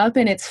shows up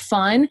and it's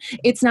fun,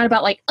 it's not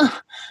about like,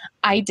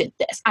 I did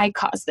this, I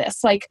caused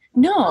this. Like,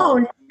 no.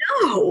 Oh,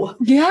 no.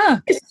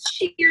 Yeah. It's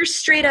sheer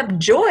straight up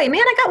joy.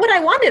 Man, I got what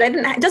I wanted.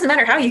 It doesn't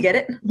matter how you get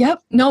it.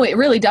 Yep. No, it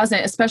really doesn't,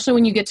 especially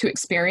when you get to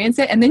experience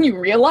it. And then you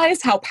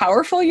realize how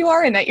powerful you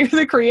are and that you're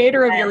the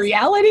creator of your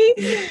reality.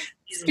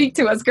 Speak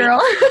to us,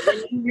 girl.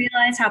 When you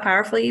realize how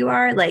powerful you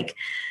are, like,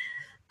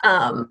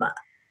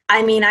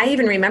 I mean, I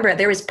even remember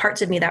there was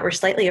parts of me that were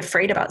slightly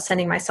afraid about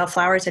sending myself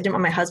flowers. I didn't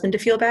want my husband to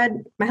feel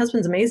bad. My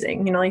husband's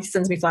amazing. You know, he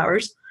sends me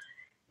flowers.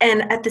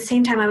 And at the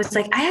same time, I was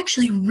like, I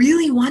actually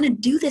really want to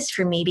do this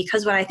for me,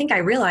 because what I think I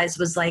realized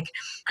was like,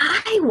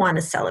 I want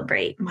to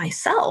celebrate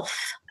myself.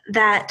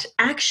 That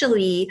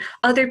actually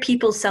other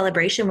people's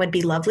celebration would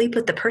be lovely,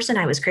 but the person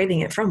I was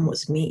craving it from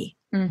was me.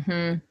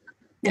 Mm-hmm.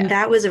 And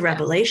that was a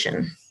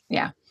revelation.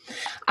 Yeah.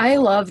 I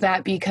love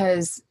that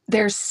because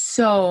there's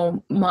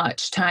so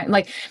much time.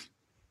 Like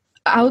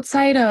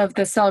outside of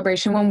the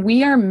celebration, when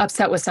we are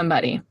upset with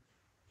somebody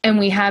and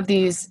we have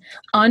these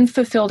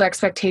unfulfilled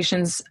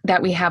expectations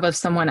that we have of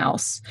someone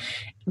else,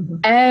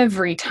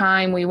 every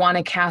time we want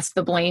to cast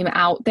the blame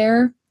out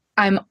there,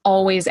 I'm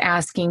always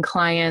asking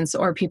clients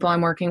or people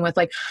I'm working with,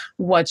 like,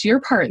 what's your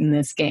part in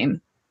this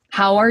game?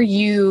 How are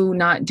you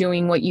not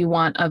doing what you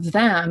want of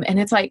them? And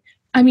it's like,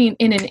 I mean,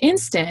 in an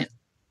instant,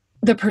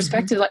 the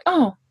perspective like,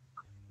 oh,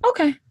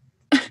 okay.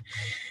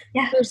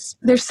 Yeah.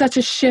 There's such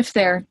a shift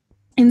there.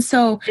 And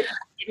so it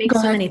makes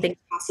so many things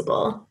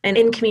possible. And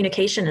in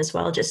communication as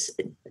well,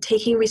 just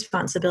taking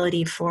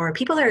responsibility for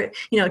people are,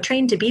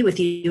 trained to be with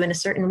you in a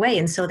certain way.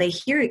 And so they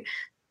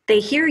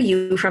hear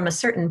you from a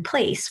certain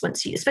place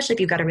especially if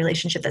you've got a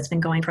relationship that's been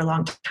going for a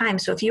long time.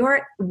 So if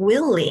you're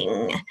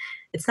willing,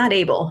 it's not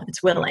able,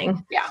 it's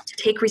willing to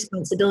take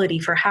responsibility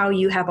for how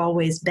you have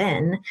always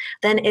been,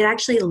 then it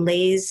actually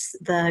lays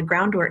the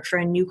groundwork for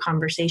a new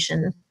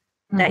conversation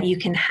that you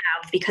can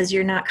have, because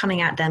you're not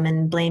coming at them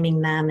and blaming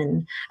them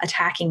and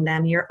attacking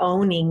them. You're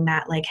owning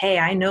that, like, hey,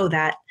 I know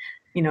that,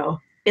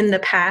 in the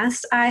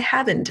past, I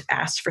haven't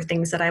asked for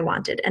things that I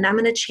wanted, and I'm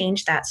going to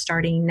change that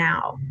starting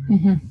now.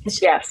 It's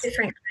just a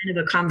different kind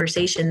of a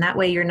conversation. That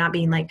way you're not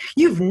being like,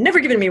 you've never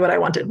given me what I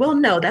wanted. Well,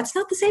 no, that's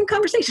not the same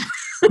conversation.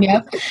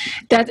 Yep.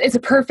 That is a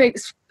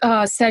perfect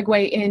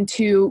segue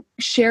into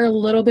share a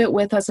little bit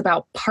with us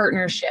about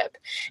partnership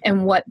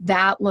and what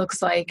that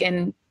looks like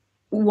and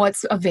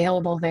what's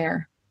available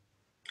there.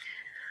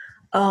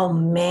 Oh,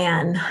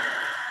 man.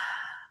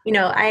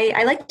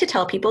 I like to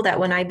tell people that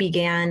when I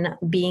began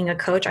being a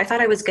coach, I thought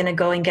I was going to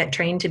go and get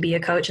trained to be a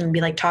coach and be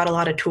like taught a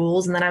lot of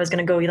tools. And then I was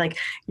going to go like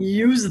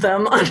use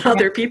them on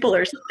other people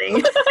or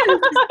something.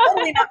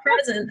 Totally not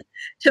present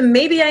to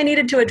maybe I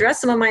needed to address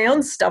some of my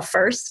own stuff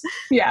first.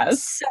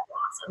 Yes.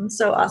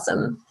 So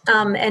awesome.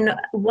 And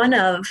one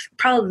of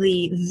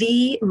probably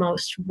the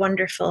most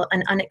wonderful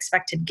and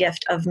unexpected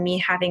gift of me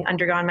having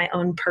undergone my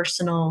own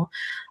personal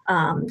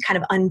kind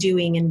of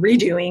undoing and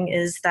redoing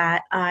is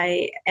that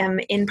I am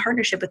in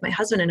partnership with my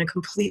husband in a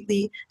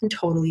completely and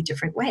totally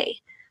different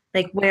way.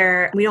 Like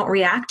where we don't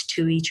react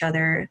to each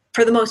other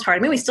for the most part. I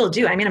mean, we still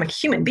do. I mean, I'm a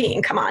human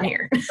being. Come on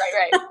here.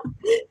 Right.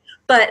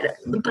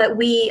 But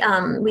we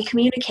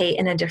communicate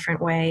in a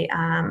different way.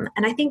 And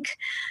I think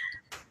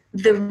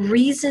the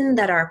reason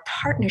that our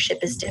partnership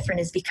is different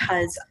is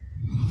because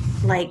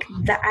like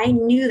that I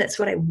knew that's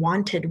what I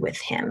wanted with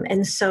him.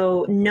 And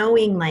so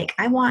knowing like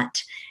I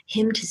want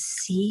him to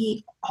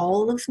see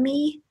all of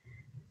me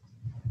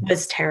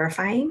was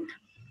terrifying.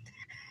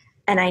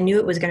 And I knew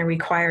it was going to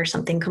require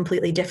something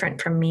completely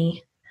different from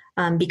me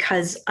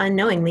because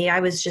unknowingly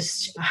I was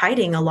just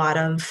hiding a lot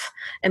of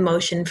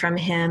emotion from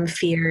him,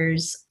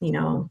 fears,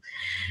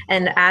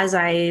 and as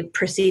I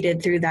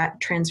proceeded through that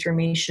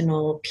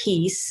transformational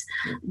piece,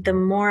 the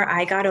more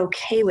I got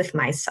okay with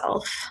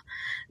myself,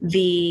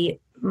 the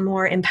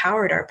more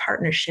empowered our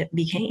partnership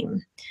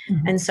became.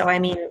 And so, I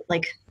mean,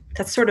 like,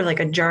 that's sort of like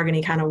a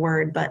jargony kind of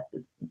word, but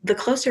the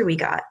closer we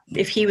got,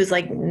 if he was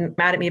like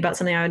mad at me about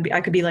something,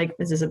 I could be like,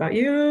 is this about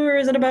you or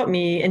is it about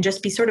me? And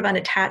just be sort of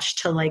unattached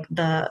to like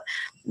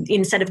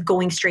instead of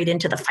going straight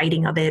into the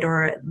fighting of it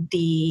or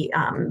the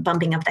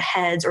bumping of the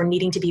heads or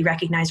needing to be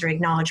recognized or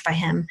acknowledged by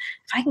him.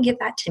 If I can give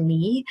that to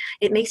me,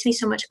 it makes me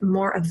so much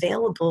more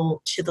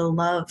available to the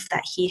love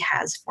that he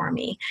has for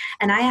me.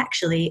 And I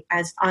actually,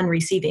 as on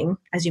receiving,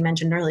 as you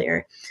mentioned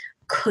earlier,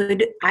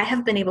 I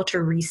have been able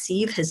to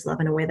receive his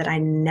love in a way that I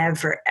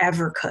never,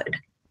 ever could.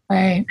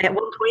 Right. At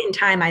one point in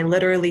time, I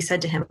literally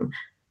said to him,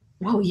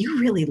 whoa, you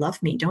really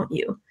love me, don't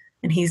you?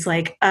 And he's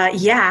like,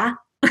 yeah,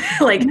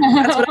 like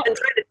that's what I've been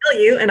trying to tell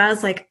you. And I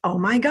was like, oh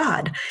my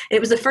God. It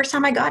was the first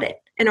time I got it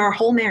in our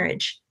whole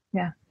marriage.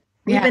 Yeah.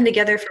 We've been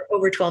together for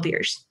over 12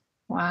 years.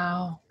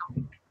 Wow.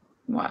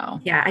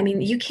 Yeah. I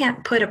mean, you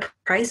can't put a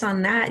price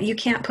on that. You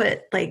can't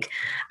put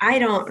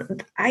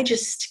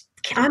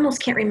I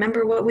almost can't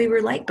remember what we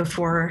were like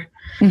before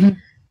a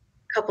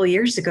couple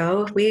years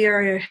ago. We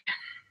are,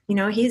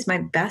 he's my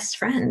best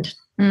friend.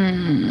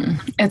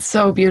 It's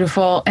so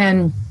beautiful.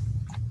 And,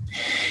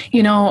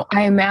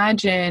 I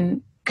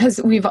imagine,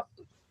 because we've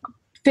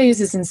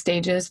phases and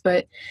stages,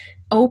 but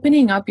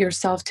opening up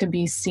yourself to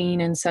be seen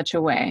in such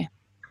a way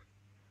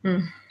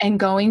and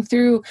going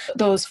through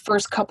those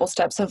first couple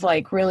steps of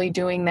like really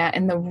doing that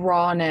and the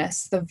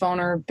rawness, the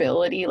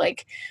vulnerability,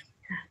 like,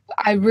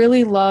 I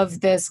really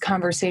love this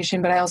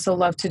conversation, but I also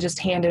love to just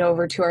hand it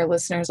over to our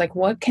listeners. Like,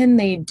 what can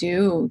they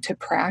do to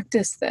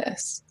practice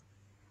this?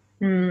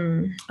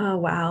 Oh,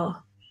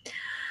 wow.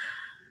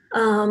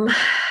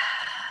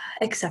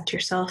 Accept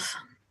yourself.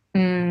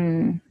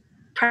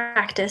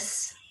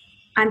 Practice.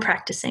 I'm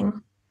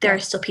practicing. There are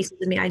still pieces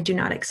of me I do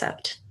not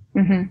accept.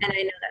 And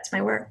I know that's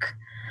my work.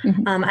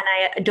 And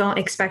I don't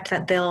expect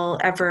that they'll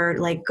ever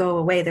go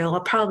away. There'll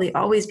probably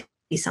always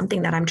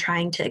something that I'm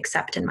trying to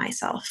accept in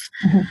myself.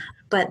 Mm-hmm.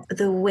 But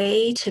the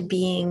way to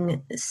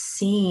being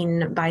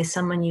seen by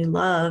someone you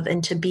love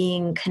and to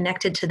being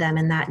connected to them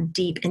in that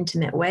deep,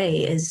 intimate way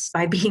is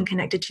by being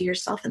connected to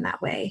yourself in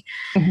that way.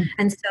 Mm-hmm.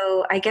 And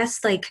so I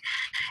guess, like,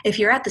 if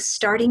you're at the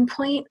starting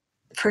point,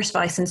 first of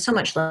all, I send so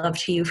much love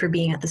to you for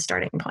being at the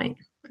starting point.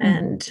 Mm-hmm.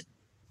 And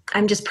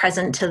I'm just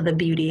present to the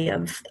beauty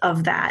of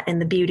that, and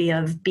the beauty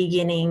of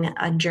beginning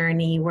a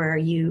journey where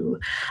you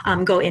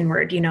go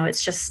inward.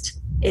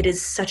 It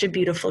is such a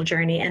beautiful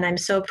journey. And I'm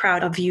so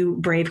proud of you,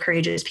 brave,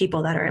 courageous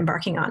people that are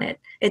embarking on it.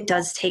 It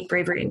does take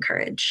bravery and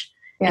courage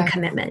and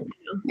commitment.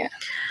 Yeah.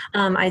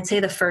 I'd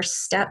say the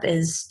first step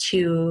is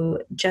to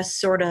just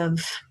sort of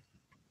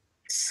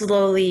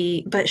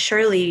slowly but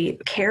surely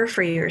care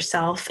for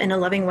yourself in a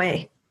loving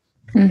way.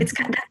 Mm-hmm. It's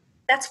kind of,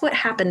 that's what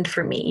happened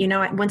for me.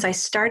 Once I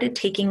started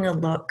taking a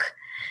look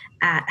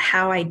at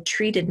how I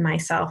treated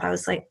myself, I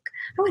was like,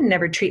 I would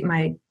never treat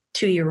my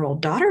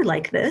 2-year-old daughter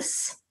like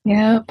this.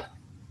 Yep.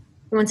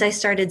 Once I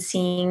started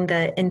seeing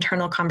the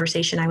internal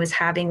conversation I was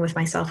having with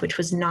myself, which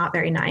was not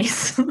very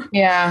nice.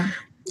 Yeah,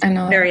 I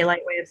know. Very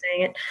light way of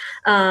saying it.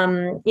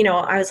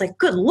 I was like,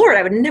 good Lord,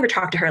 I would never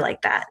talk to her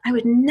like that. I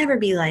would never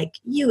be like,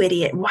 you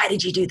idiot, why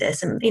did you do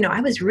this? And,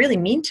 I was really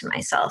mean to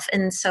myself.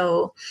 And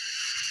so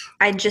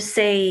I'd just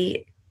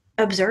say,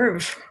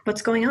 observe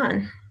what's going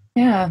on.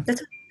 Yeah.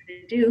 That's what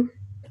I do.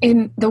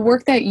 In the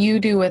work that you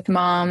do with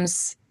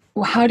moms,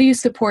 how do you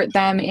support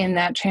them in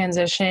that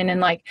transition and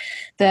like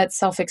that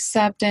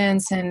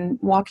self-acceptance and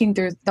walking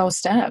through those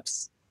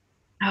steps?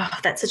 Oh,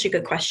 that's such a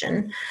good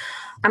question.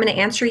 I'm going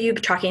to answer you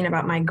talking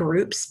about my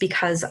groups,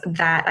 because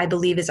that, I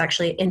believe, is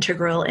actually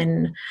integral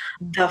in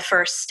the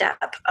first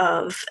step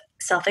of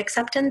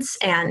self-acceptance.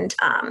 And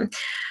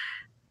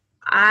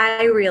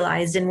I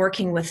realized in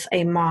working with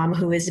a mom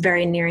who is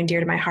very near and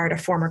dear to my heart, a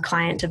former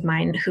client of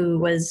mine who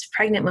was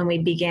pregnant when we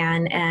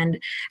began and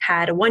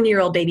had a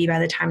 1-year-old baby by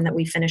the time that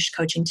we finished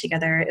coaching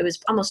together. It was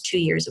almost 2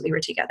 years that we were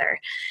together.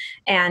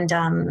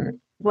 And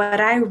what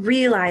I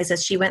realized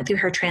as she went through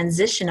her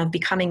transition of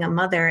becoming a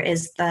mother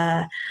is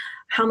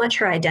how much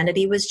her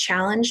identity was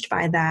challenged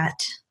by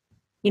that.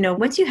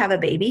 Once you have a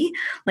baby,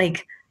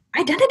 like,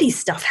 identity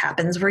stuff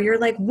happens where you're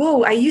like,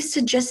 whoa, I used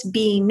to just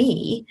be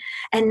me,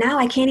 and now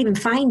I can't even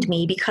find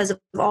me because of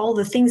all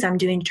the things I'm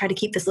doing to try to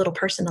keep this little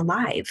person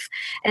alive.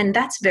 And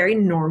that's very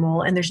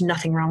normal, and there's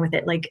nothing wrong with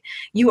it. Like,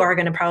 you are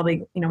going to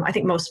probably, I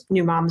think most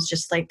new moms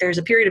just like, there's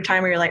a period of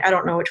time where you're like, I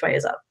don't know which way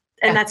is up.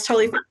 And that's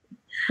totally fine.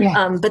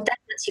 Yeah. But then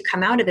once you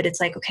come out of it, it's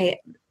like, okay,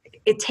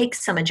 it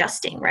takes some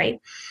adjusting, right?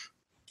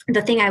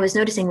 The thing I was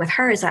noticing with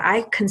her is that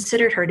I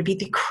considered her to be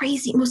the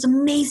crazy, most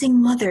amazing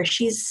mother.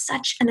 She's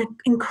such an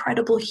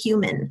incredible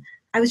human.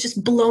 I was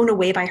just blown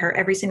away by her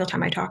every single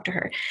time I talked to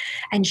her.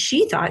 And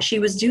she thought she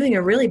was doing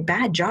a really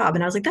bad job.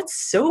 And I was like, that's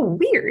so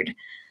weird.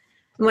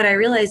 And what I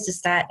realized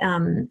is that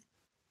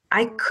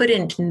I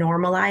couldn't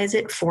normalize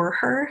it for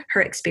her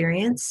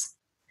experience.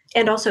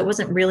 And also, it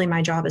wasn't really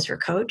my job as her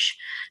coach.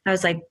 I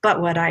was like, but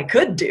what I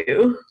could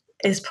do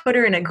is put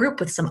her in a group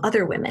with some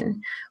other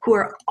women who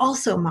are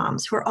also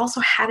moms, who are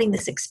also having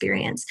this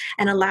experience,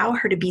 and allow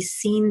her to be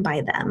seen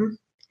by them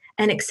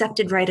and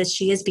accepted right as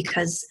she is,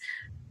 because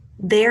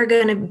they're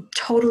going to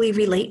totally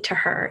relate to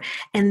her,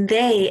 and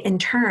they in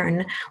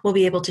turn will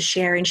be able to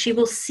share, and she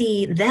will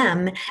see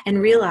them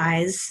and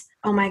realize,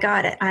 oh my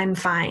God, I'm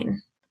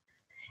fine.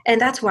 And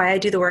that's why I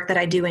do the work that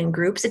I do in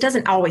groups. It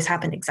doesn't always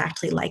happen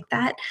exactly like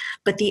that,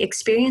 but the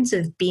experience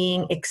of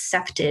being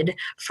accepted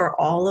for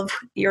all of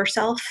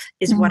yourself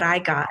is what I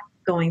got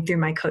going through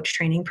my coach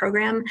training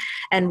program,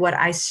 and what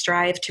I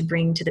strive to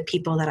bring to the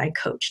people that I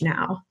coach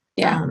now.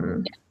 Yeah.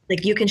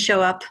 Like, you can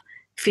show up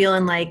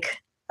feeling like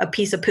a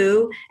piece of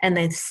poo and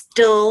they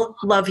still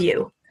love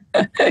you.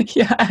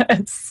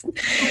 Yes.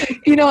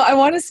 I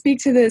want to speak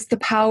to the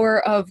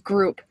power of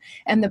group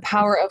and the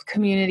power of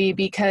community,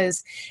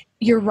 because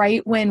you're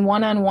right. When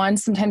one-on-one,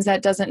 sometimes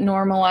that doesn't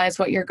normalize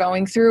what you're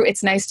going through.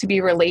 It's nice to be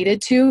related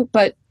to,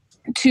 but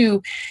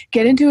to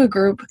get into a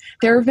group,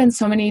 there have been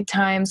so many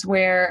times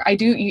where I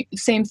do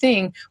same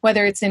thing,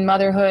 whether it's in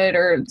motherhood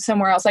or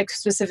somewhere else. Like,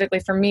 specifically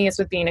for me, it's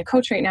with being a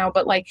coach right now,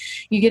 but like,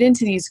 you get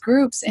into these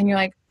groups and you're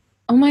like,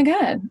 oh my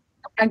God,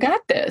 I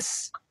got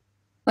this.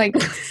 Like,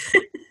 isn't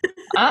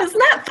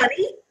that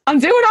funny? I'm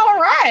doing all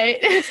right.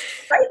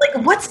 Right?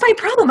 Like, what's my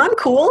problem? I'm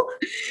cool.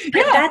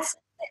 Yeah.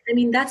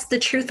 That's the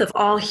truth of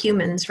all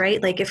humans,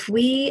 right? Like, if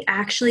we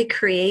actually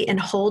create and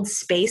hold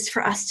space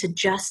for us to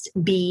just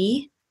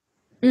be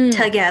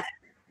together,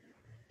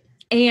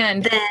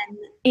 and then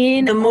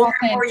in the more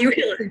you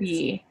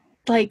realize,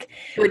 like,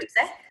 what you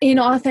say? In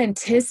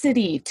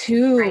authenticity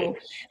too, right.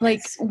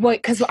 Like,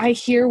 because I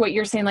hear what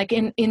you're saying, like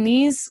in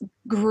these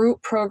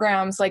group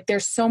programs, like,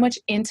 there's so much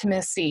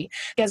intimacy.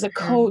 As a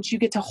coach, you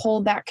get to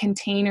hold that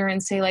container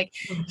and say, like,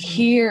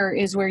 here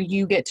is where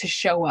you get to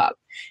show up.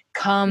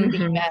 Come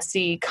be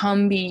messy,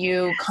 come be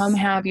you, come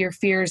have your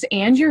fears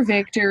and your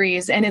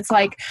victories. And it's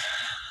like,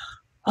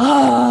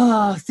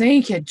 oh,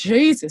 thank you,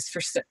 Jesus,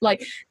 for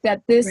like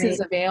that this is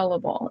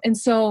available. And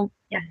so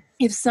Yeah.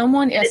 if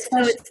someone, So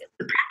especially, it's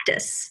the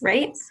practice,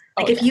 right?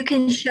 oh, Like if you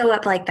can show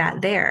up like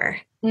that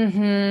there,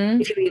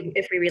 mm-hmm.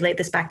 if we relate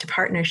this back to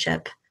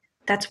partnership,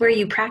 that's where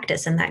you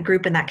practice in that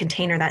group, in that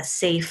container, that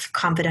safe,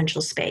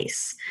 confidential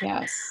space.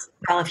 Yes.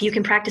 Well, if you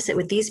can practice it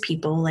with these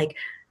people, like,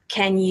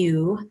 can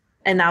you,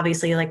 and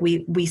obviously like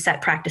we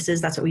set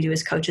practices, that's what we do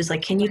as coaches,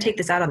 like, can you take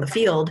this out on the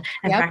field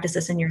and Yep. practice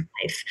this in your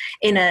life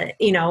in a,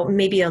 you know,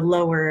 maybe a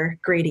lower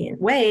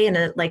gradient way, in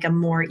a like a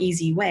more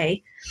easy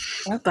way.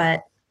 Yep.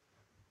 But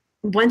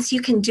once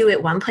you can do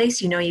it one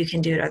place, you know, you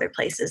can do it other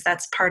places.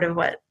 That's part of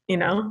what, you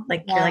know,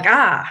 like you're like,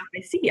 I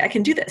see, I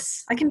can do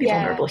this. I can be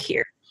vulnerable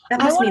here.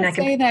 That I must want mean to I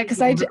can say that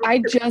because I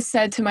just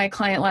said to my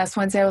client last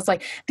Wednesday, I was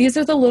like, these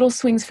are the little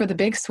swings for the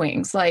big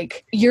swings.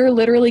 Like, you're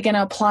literally going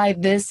to apply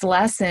this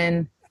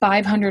lesson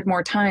 500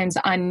 more times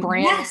on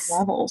brand new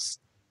levels.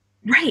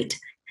 Right.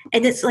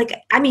 And it's like,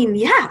 I mean,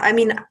 yeah, I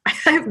mean,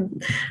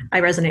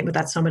 I resonate with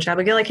that so much,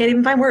 Abigail. I can't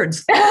even find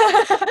words.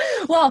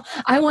 Well,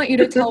 I want you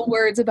to tell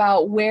words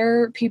about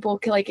where people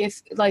can, like,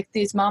 if like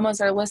these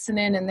mamas are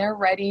listening and they're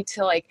ready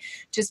to like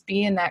just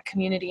be in that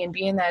community and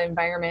be in that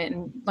environment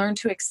and learn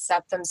to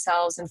accept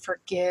themselves and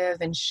forgive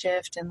and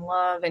shift and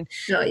love and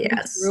move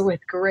through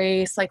with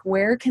grace. Like,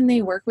 where can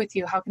they work with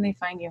you? How can they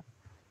find you?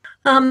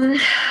 Well,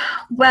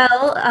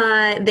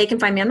 they can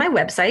find me on my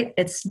website.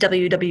 It's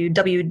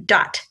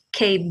www.kb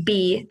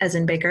as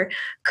in Baker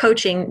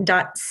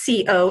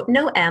coaching.co,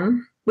 no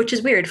M, which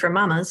is weird for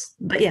mamas,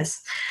 but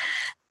yes.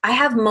 I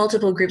have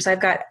multiple groups. I've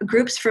got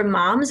groups for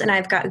moms and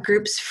I've got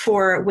groups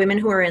for women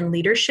who are in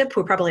leadership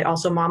who are probably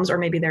also moms, or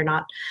maybe they're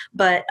not.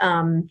 But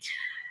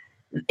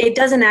it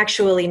doesn't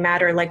actually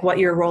matter like what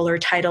your role or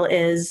title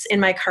is. In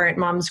my current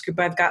moms group,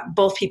 I've got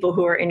both people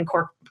who are in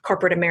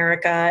corporate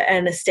America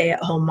and a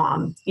stay-at-home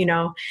mom, you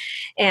know?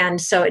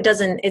 And so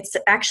it's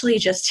actually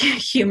just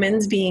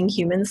humans being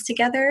humans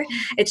together.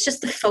 It's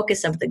just the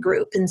focus of the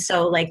group. And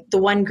so like the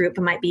one group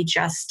might be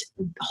just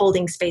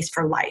holding space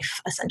for life,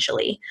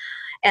 essentially.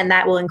 And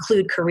that will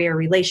include career,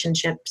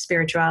 relationship,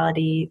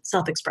 spirituality,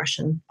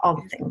 self-expression, all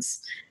the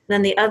things. And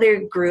then the other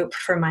group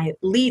for my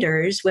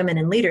leaders, women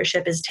in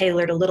leadership, is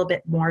tailored a little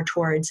bit more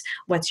towards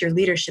what's your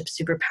leadership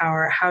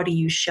superpower? How do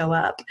you show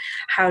up?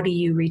 How do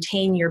you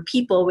retain your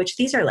people? Which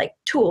these are like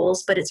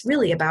tools, but it's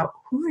really about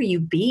who are you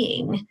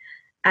being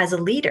as a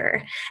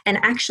leader, and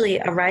actually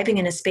arriving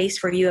in a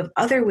space where you have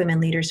other women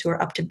leaders who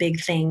are up to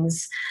big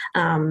things,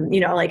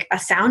 you know, like a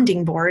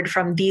sounding board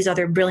from these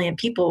other brilliant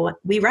people.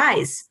 We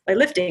rise by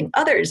lifting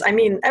others. I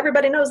mean,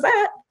 everybody knows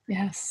that.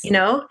 Yes. You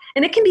know,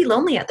 and it can be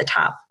lonely at the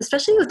top,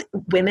 especially with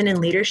women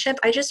in leadership.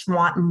 I just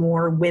want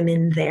more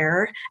women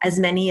there, as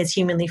many as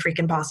humanly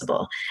freaking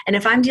possible. And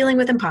if I'm dealing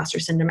with imposter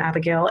syndrome,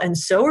 Abigail, and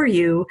so are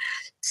you,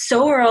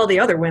 so are all the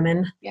other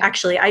women. Yeah.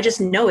 Actually, I just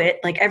know it.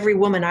 Like every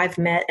woman I've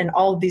met and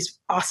all of these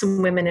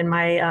awesome women in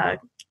my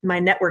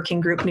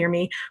networking group near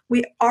me,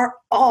 we are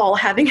all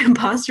having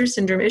imposter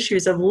syndrome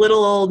issues of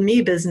little old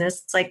me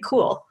business. It's like,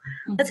 cool.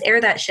 Let's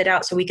air that shit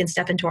out so we can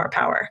step into our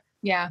power.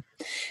 Yeah.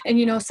 And,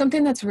 you know,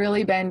 something that's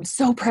really been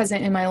so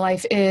present in my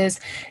life is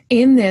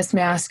in this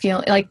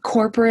masculine, like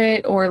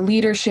corporate or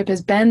leadership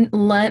has been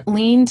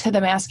leaned to the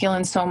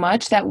masculine so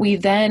much that we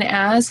then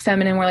as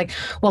feminine, we're like,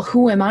 well,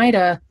 who am I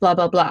to blah,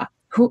 blah, blah.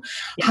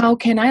 How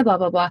can I blah,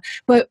 blah, blah.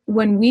 But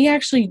when we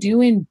actually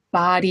do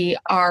embody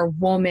our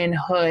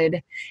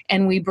womanhood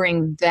and we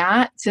bring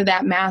that to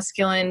that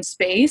masculine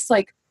space,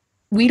 like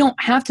we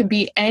don't have to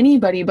be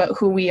anybody but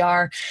who we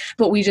are,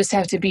 but we just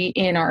have to be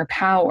in our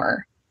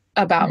power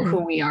about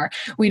who we are.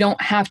 We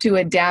don't have to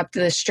adapt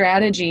the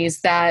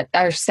strategies that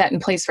are set in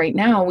place right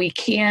now. We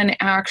can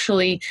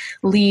actually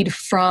lead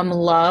from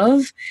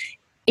love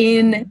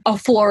in a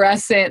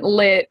fluorescent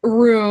lit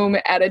room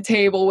at a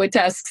table with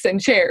desks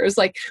and chairs.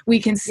 Like we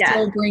can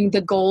still bring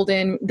the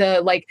golden,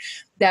 the like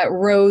that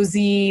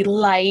rosy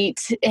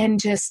light and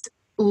just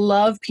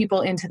love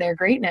people into their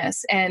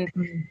greatness. And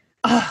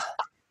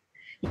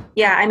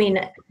yeah, I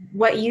mean,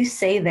 what you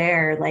say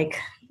there, like,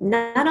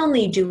 not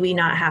only do we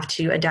not have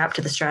to adapt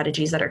to the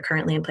strategies that are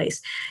currently in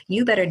place,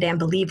 you better damn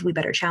believe we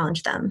better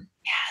challenge them.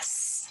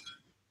 Yes.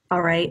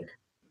 All right.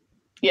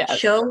 Yes.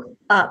 Show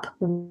up.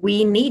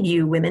 We need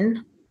you,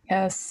 women.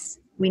 Yes.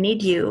 We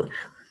need you.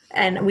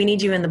 And we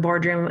need you in the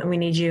boardroom. We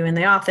need you in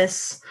the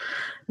office.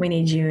 We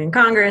need you in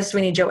Congress.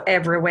 We need you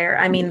everywhere.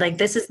 I mean, like,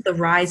 this is the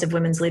rise of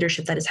women's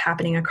leadership that is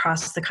happening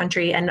across the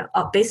country. And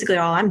basically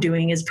all I'm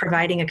doing is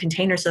providing a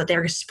container so that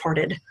they're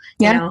supported,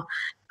 you know,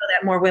 so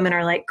that more women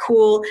are like,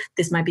 cool,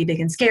 this might be big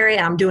and scary.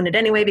 I'm doing it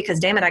anyway, because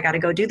damn it, I got to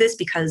go do this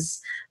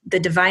because the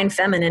divine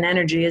feminine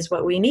energy is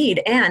what we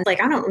need. And like,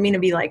 I don't mean to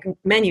be like,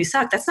 men, you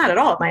suck. That's not at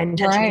all my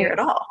intention here at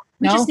all.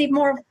 We just need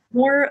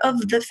more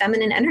of the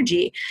feminine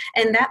energy.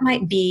 And that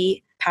might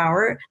be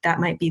power, that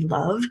might be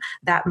love,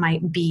 that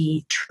might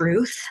be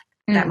truth,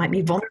 that might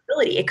be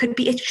vulnerability.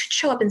 It should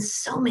show up in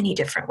so many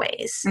different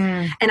ways.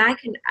 And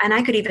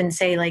I could even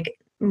say like,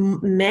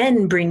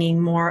 men bringing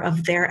more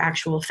of their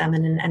actual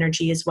feminine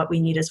energy is what we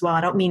need as well.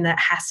 I don't mean that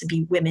has to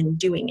be women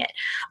doing it.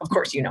 Of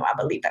course, you know, I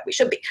believe that we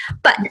should be,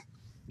 but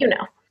you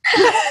know,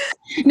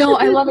 No,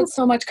 I love it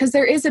so much because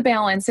there is a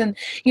balance. And,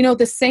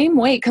 the same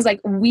way, because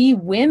like we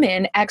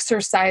women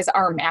exercise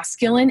our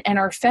masculine and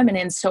our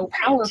feminine so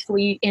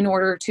powerfully in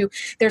order to,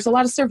 there's a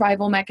lot of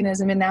survival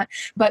mechanism in that.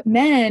 But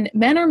men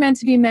are meant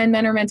to be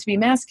men are meant to be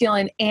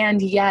masculine.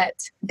 And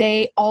yet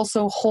they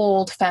also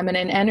hold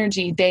feminine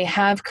energy. They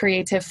have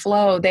creative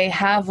flow. They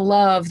have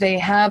love. They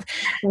have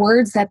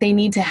words that they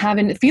need to have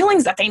and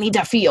feelings that they need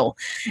to feel.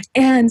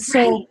 And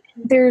so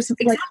there's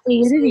like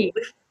fluidity.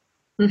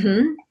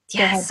 Mm-hmm.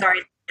 Yes. Sorry.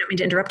 I don't mean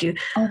to interrupt you.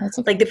 Oh, that's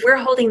okay. Like if we're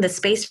holding the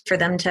space for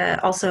them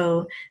to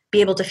also be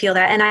able to feel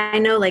that. And I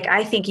know, like,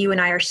 I think you and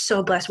I are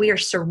so blessed. We are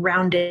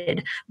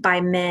surrounded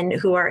by men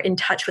who are in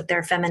touch with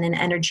their feminine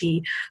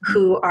energy,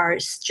 who are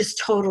just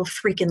total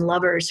freaking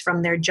lovers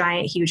from their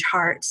giant, huge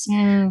hearts,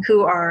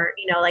 who are,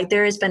 like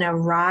there has been a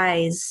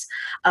rise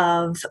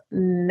of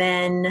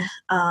men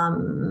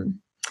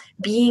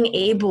being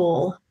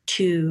able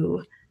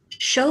to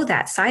show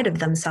that side of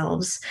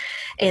themselves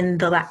in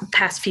the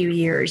past few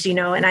years,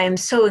 and I am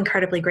so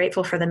incredibly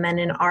grateful for the men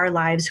in our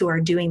lives who are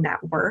doing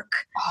that work.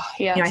 Oh,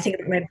 yes. I think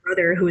of my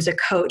brother, who is a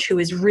coach, who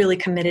is really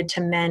committed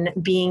to men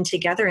being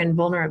together in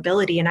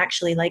vulnerability and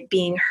actually like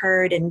being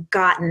heard and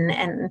gotten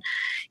and,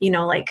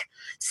 like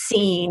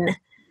seen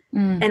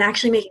and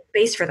actually making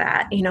space for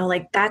that,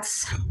 like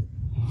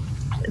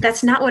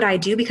that's not what I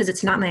do because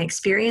it's not my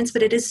experience,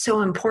 but it is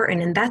so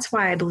important. And that's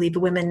why I believe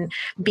women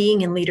being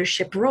in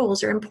leadership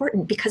roles are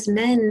important, because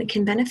men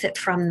can benefit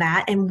from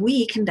that and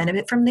we can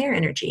benefit from their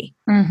energy.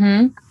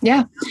 Mm-hmm.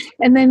 Yeah.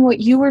 And then what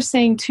you were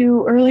saying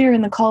too earlier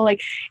in the call,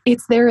 like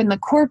it's there in the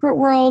corporate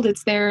world,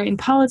 it's there in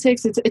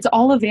politics, it's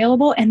all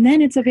available. And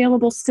then it's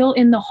available still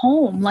in the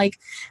home. Like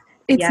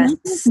it's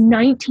not this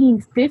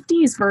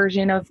 1950s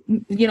version of,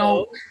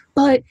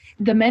 but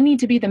the men need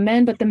to be the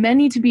men, but the men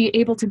need to be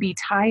able to be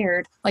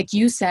tired. Like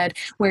you said,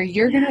 where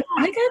you're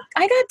I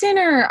got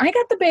dinner. I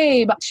got the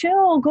babe.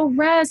 Chill, go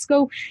rest,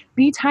 go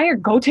be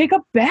tired, go take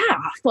a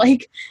bath.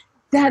 Like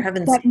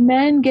that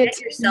men get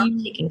yourself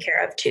taken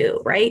care of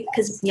too, right?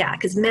 Because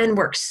men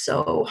work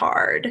so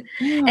hard,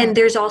 and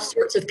there's all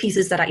sorts of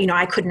pieces that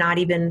I could not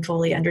even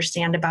fully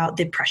understand about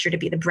the pressure to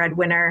be the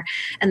breadwinner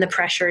and the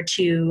pressure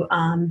to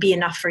be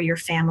enough for your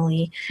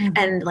family,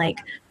 and like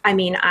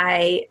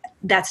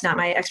that's not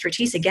my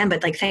expertise again,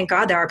 but like thank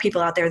God there are people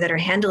out there that are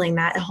handling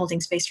that and holding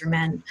space for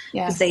men,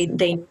 because they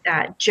need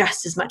that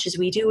just as much as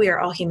we do. We are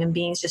all human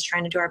beings just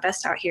trying to do our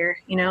best out here,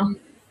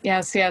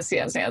 Yes.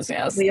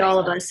 All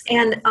of us.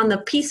 And on the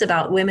piece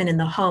about women in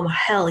the home,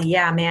 hell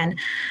yeah, man.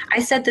 I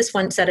said this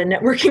once at a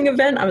networking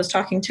event. I was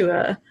talking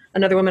to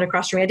another woman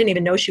across from me. I didn't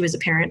even know she was a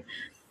parent.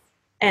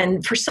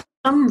 And for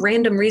some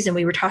random reason,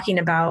 we were talking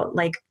about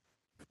like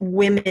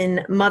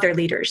women mother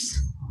leaders.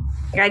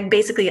 I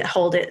basically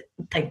hold it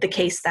like the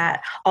case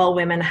that all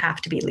women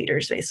have to be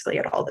leaders basically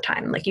at all the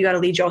time. Like you got to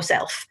lead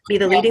yourself, be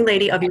the leading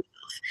lady of yourself.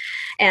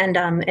 And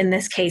in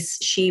this case,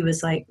 she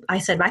was like, I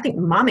said, I think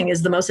momming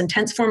is the most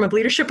intense form of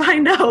leadership I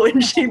know.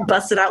 And she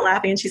busted out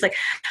laughing and she's like,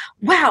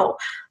 wow.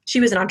 She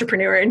was an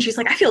entrepreneur and she's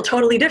like, I feel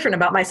totally different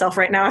about myself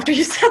right now after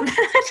you said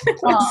that. It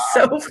was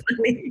so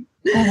funny.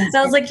 And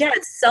I was like, yeah,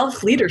 it's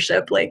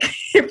self-leadership. Like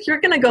if you're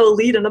going to go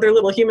lead another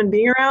little human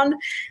being around,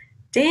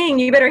 dang,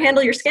 you better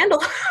handle your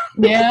scandal.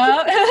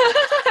 Yeah,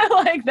 I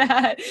like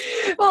that.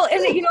 Well,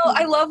 and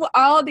I love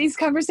all these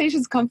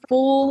conversations come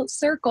full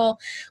circle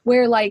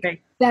where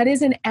like that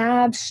is an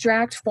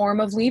abstract form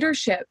of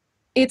leadership.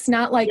 It's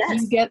not like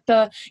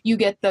you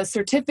get the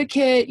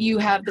certificate, you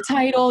have the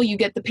title, you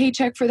get the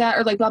paycheck for that,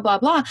 or like blah, blah,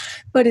 blah.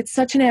 But it's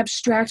such an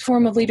abstract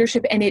form of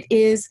leadership, and it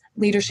is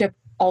leadership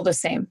all the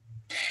same.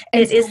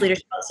 And it is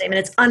leadership all the same, and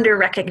it's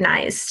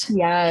under-recognized.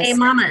 Yes. Hey,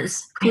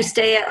 mamas who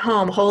stay at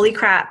home, holy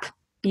crap.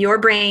 Your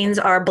brains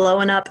are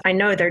blowing up. I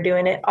know they're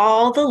doing it.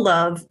 All the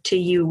love to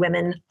you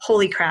women.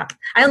 Holy crap.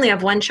 I only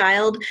have one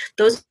child.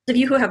 Those of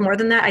you who have more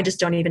than that, I just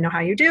don't even know how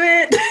you do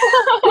it.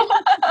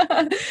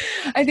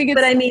 I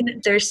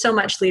think there's so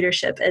much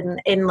leadership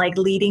in like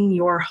leading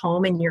your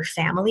home and your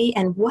family.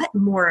 And what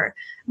more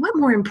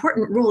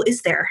important role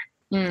is there?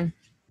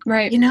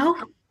 Right.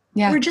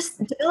 We're just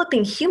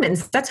developing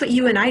humans. That's what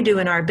you and I do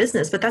in our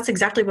business, but that's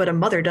exactly what a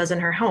mother does in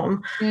her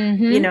home,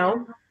 and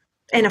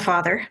a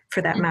father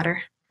for that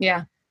matter.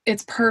 Yeah.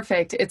 It's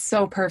perfect. It's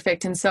so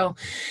perfect. And so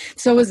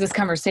was this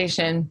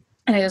conversation.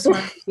 And I just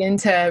want to begin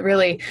to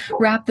really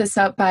wrap this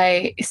up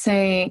by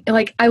saying,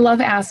 like, I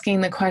love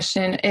asking the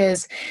question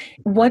is,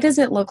 what does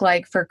it look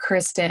like for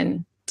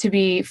Kristen to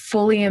be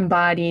fully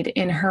embodied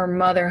in her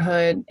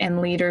motherhood and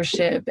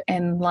leadership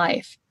and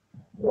life?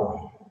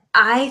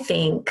 I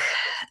think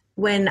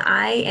when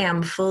I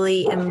am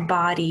fully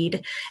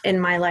embodied in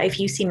my life,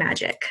 you see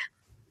magic.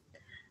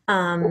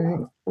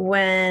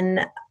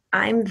 When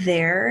I'm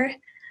there,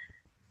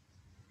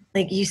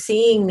 like you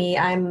seeing me,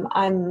 I'm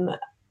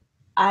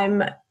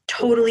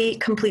totally,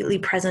 completely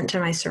present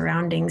to my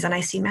surroundings, and I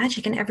see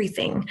magic in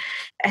everything.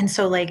 And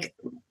so like,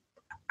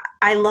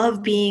 I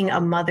love being a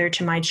mother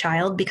to my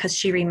child because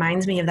she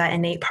reminds me of that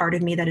innate part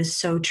of me that is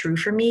so true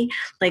for me.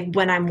 Like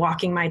when I'm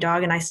walking my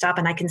dog and I stop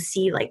and I can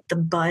see like the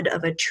bud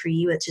of a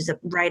tree, which is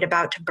right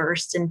about to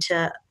burst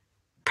into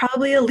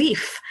probably a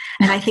leaf.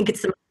 And I think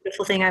it's the most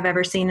beautiful thing I've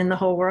ever seen in the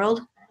whole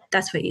world.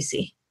 That's what you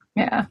see.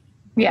 Yeah.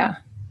 Yeah.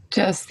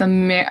 Just the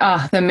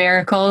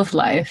miracle of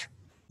life.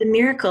 The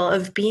miracle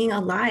of being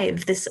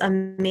alive, this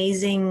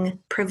amazing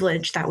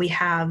privilege that we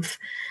have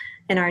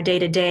in our day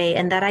to day,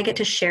 and that I get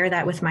to share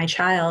that with my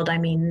child. I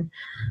mean,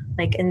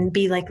 like, and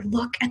be like,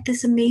 look at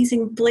this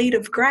amazing blade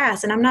of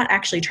grass. And I'm not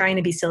actually trying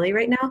to be silly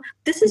right now.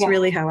 This is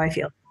really how I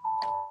feel.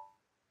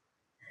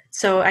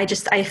 So I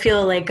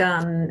feel like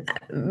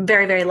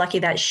very, very lucky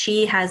that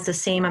she has the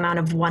same amount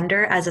of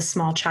wonder as a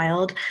small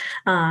child,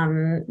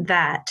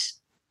 that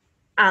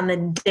on the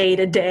day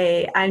to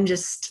day, I'm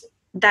just,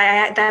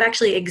 that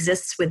actually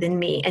exists within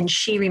me. And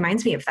she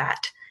reminds me of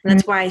that. And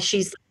that's why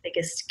she's the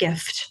biggest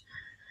gift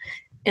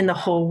in the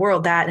whole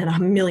world, that and a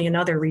million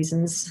other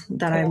reasons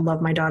that I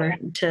love my daughter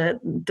to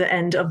the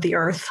end of the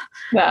earth.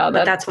 Wow,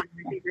 but that's one of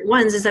my favorite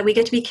ones, is that we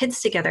get to be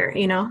kids together,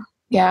 you know?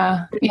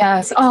 Yeah.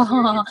 Yes.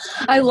 Oh,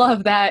 I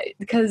love that,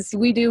 because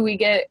we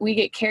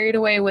get carried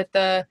away with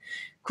the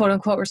quote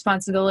unquote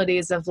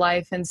responsibilities of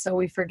life. And so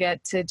we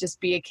forget to just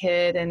be a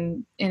kid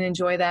and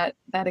enjoy that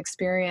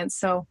experience.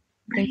 So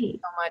thank you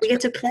so much. We get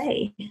to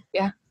play.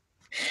 Yeah.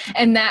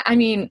 And that, I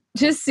mean,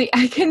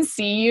 I can just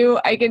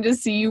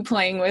see you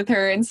playing with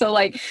her. And so,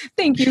 like,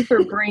 thank you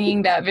for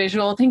bringing that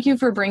visual. Thank you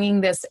for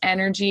bringing this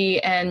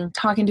energy and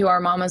talking to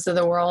our mamas of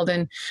the world,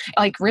 and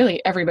like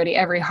really everybody,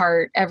 every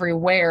heart,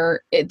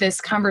 everywhere.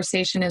 This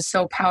conversation is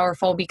so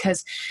powerful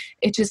because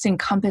it just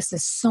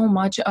encompasses so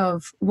much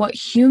of what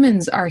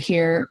humans are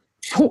here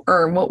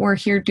for, what we're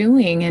here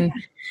doing, and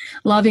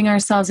loving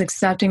ourselves,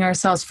 accepting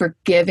ourselves,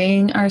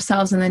 forgiving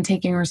ourselves, and then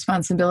taking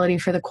responsibility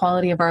for the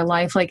quality of our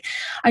life. Like,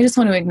 I just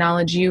want to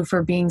acknowledge you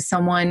for being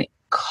someone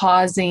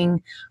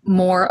causing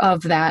more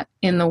of that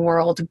in the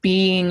world,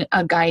 being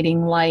a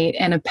guiding light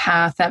and a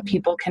path that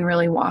people can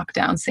really walk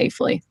down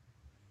safely.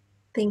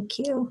 Thank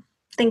you.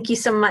 Thank you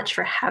so much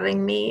for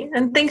having me.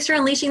 And thanks for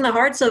unleashing the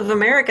hearts of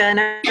America and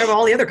of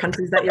all the other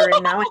countries that you're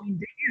in now. I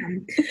mean,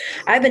 damn.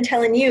 I've been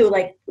telling you,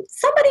 like,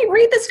 somebody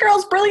read this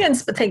girl's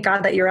brilliance. But thank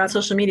God that you're on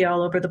social media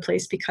all over the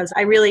place, because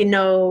I really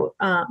know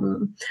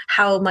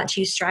how much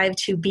you strive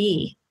to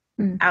be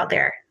out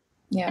there.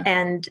 Yeah.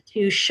 And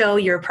to show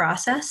your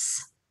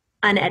process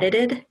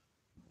unedited.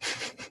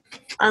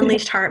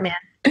 Unleashed heart, man.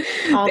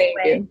 All the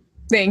way.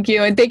 Thank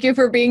you. And thank you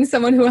for being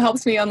someone who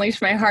helps me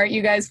unleash my heart.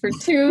 You guys, for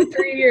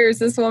 2-3 years,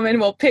 this woman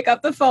will pick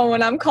up the phone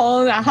when I'm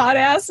calling a hot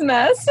ass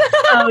mess.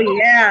 Oh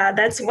yeah.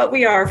 That's what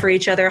we are for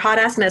each other. Hot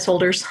ass mess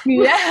holders.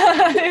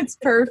 Yeah, it's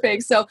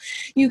perfect. So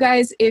you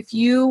guys, if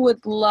you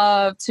would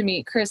love to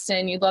meet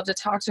Kristen, you'd love to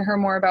talk to her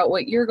more about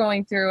what you're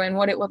going through and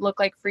what it would look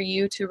like for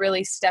you to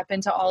really step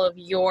into all of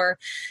your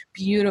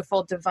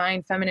beautiful,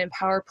 divine, feminine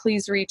power,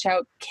 please reach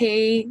out,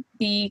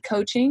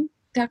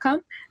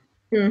 kbcoaching.com.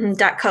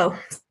 .co.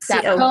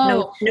 .co.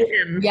 No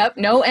M. Yep,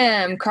 no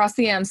M. Cross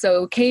the M.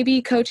 So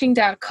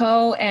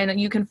kbcoaching.co,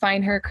 and you can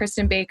find her,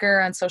 Kristen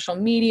Baker, on social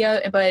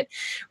media. But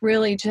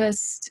really,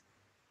 just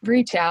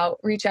reach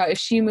out. If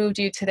she moved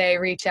you today,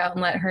 reach out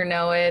and let her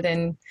know it.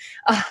 And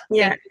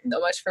thank you so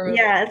much for moving.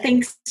 Yeah,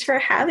 thanks for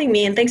having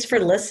me, and thanks for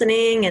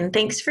listening, and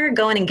thanks for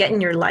going and getting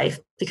your life,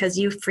 because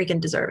you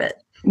freaking deserve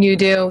it. You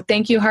do.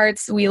 Thank you,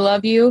 hearts. We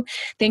love you.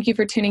 Thank you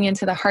for tuning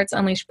into the Hearts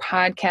Unleashed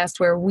podcast,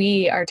 where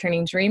we are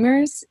turning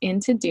dreamers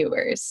into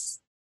doers.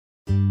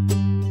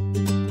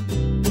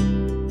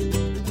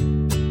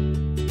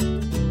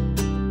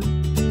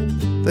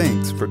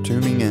 Thanks for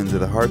tuning in to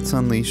the Hearts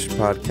Unleashed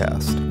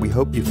podcast. We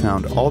hope you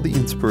found all the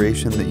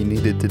inspiration that you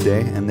needed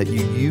today, and that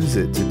you use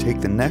it to take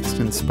the next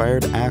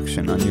inspired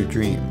action on your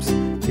dreams.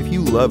 If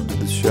you loved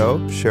the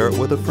show, share it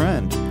with a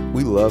friend.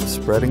 We love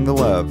spreading the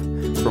love.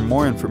 For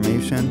more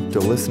information, to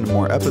listen to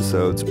more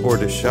episodes, or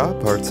to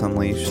shop Hearts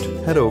Unleashed,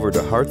 head over to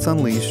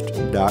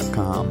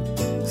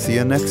heartsunleashed.com. See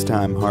you next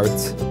time,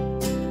 Hearts.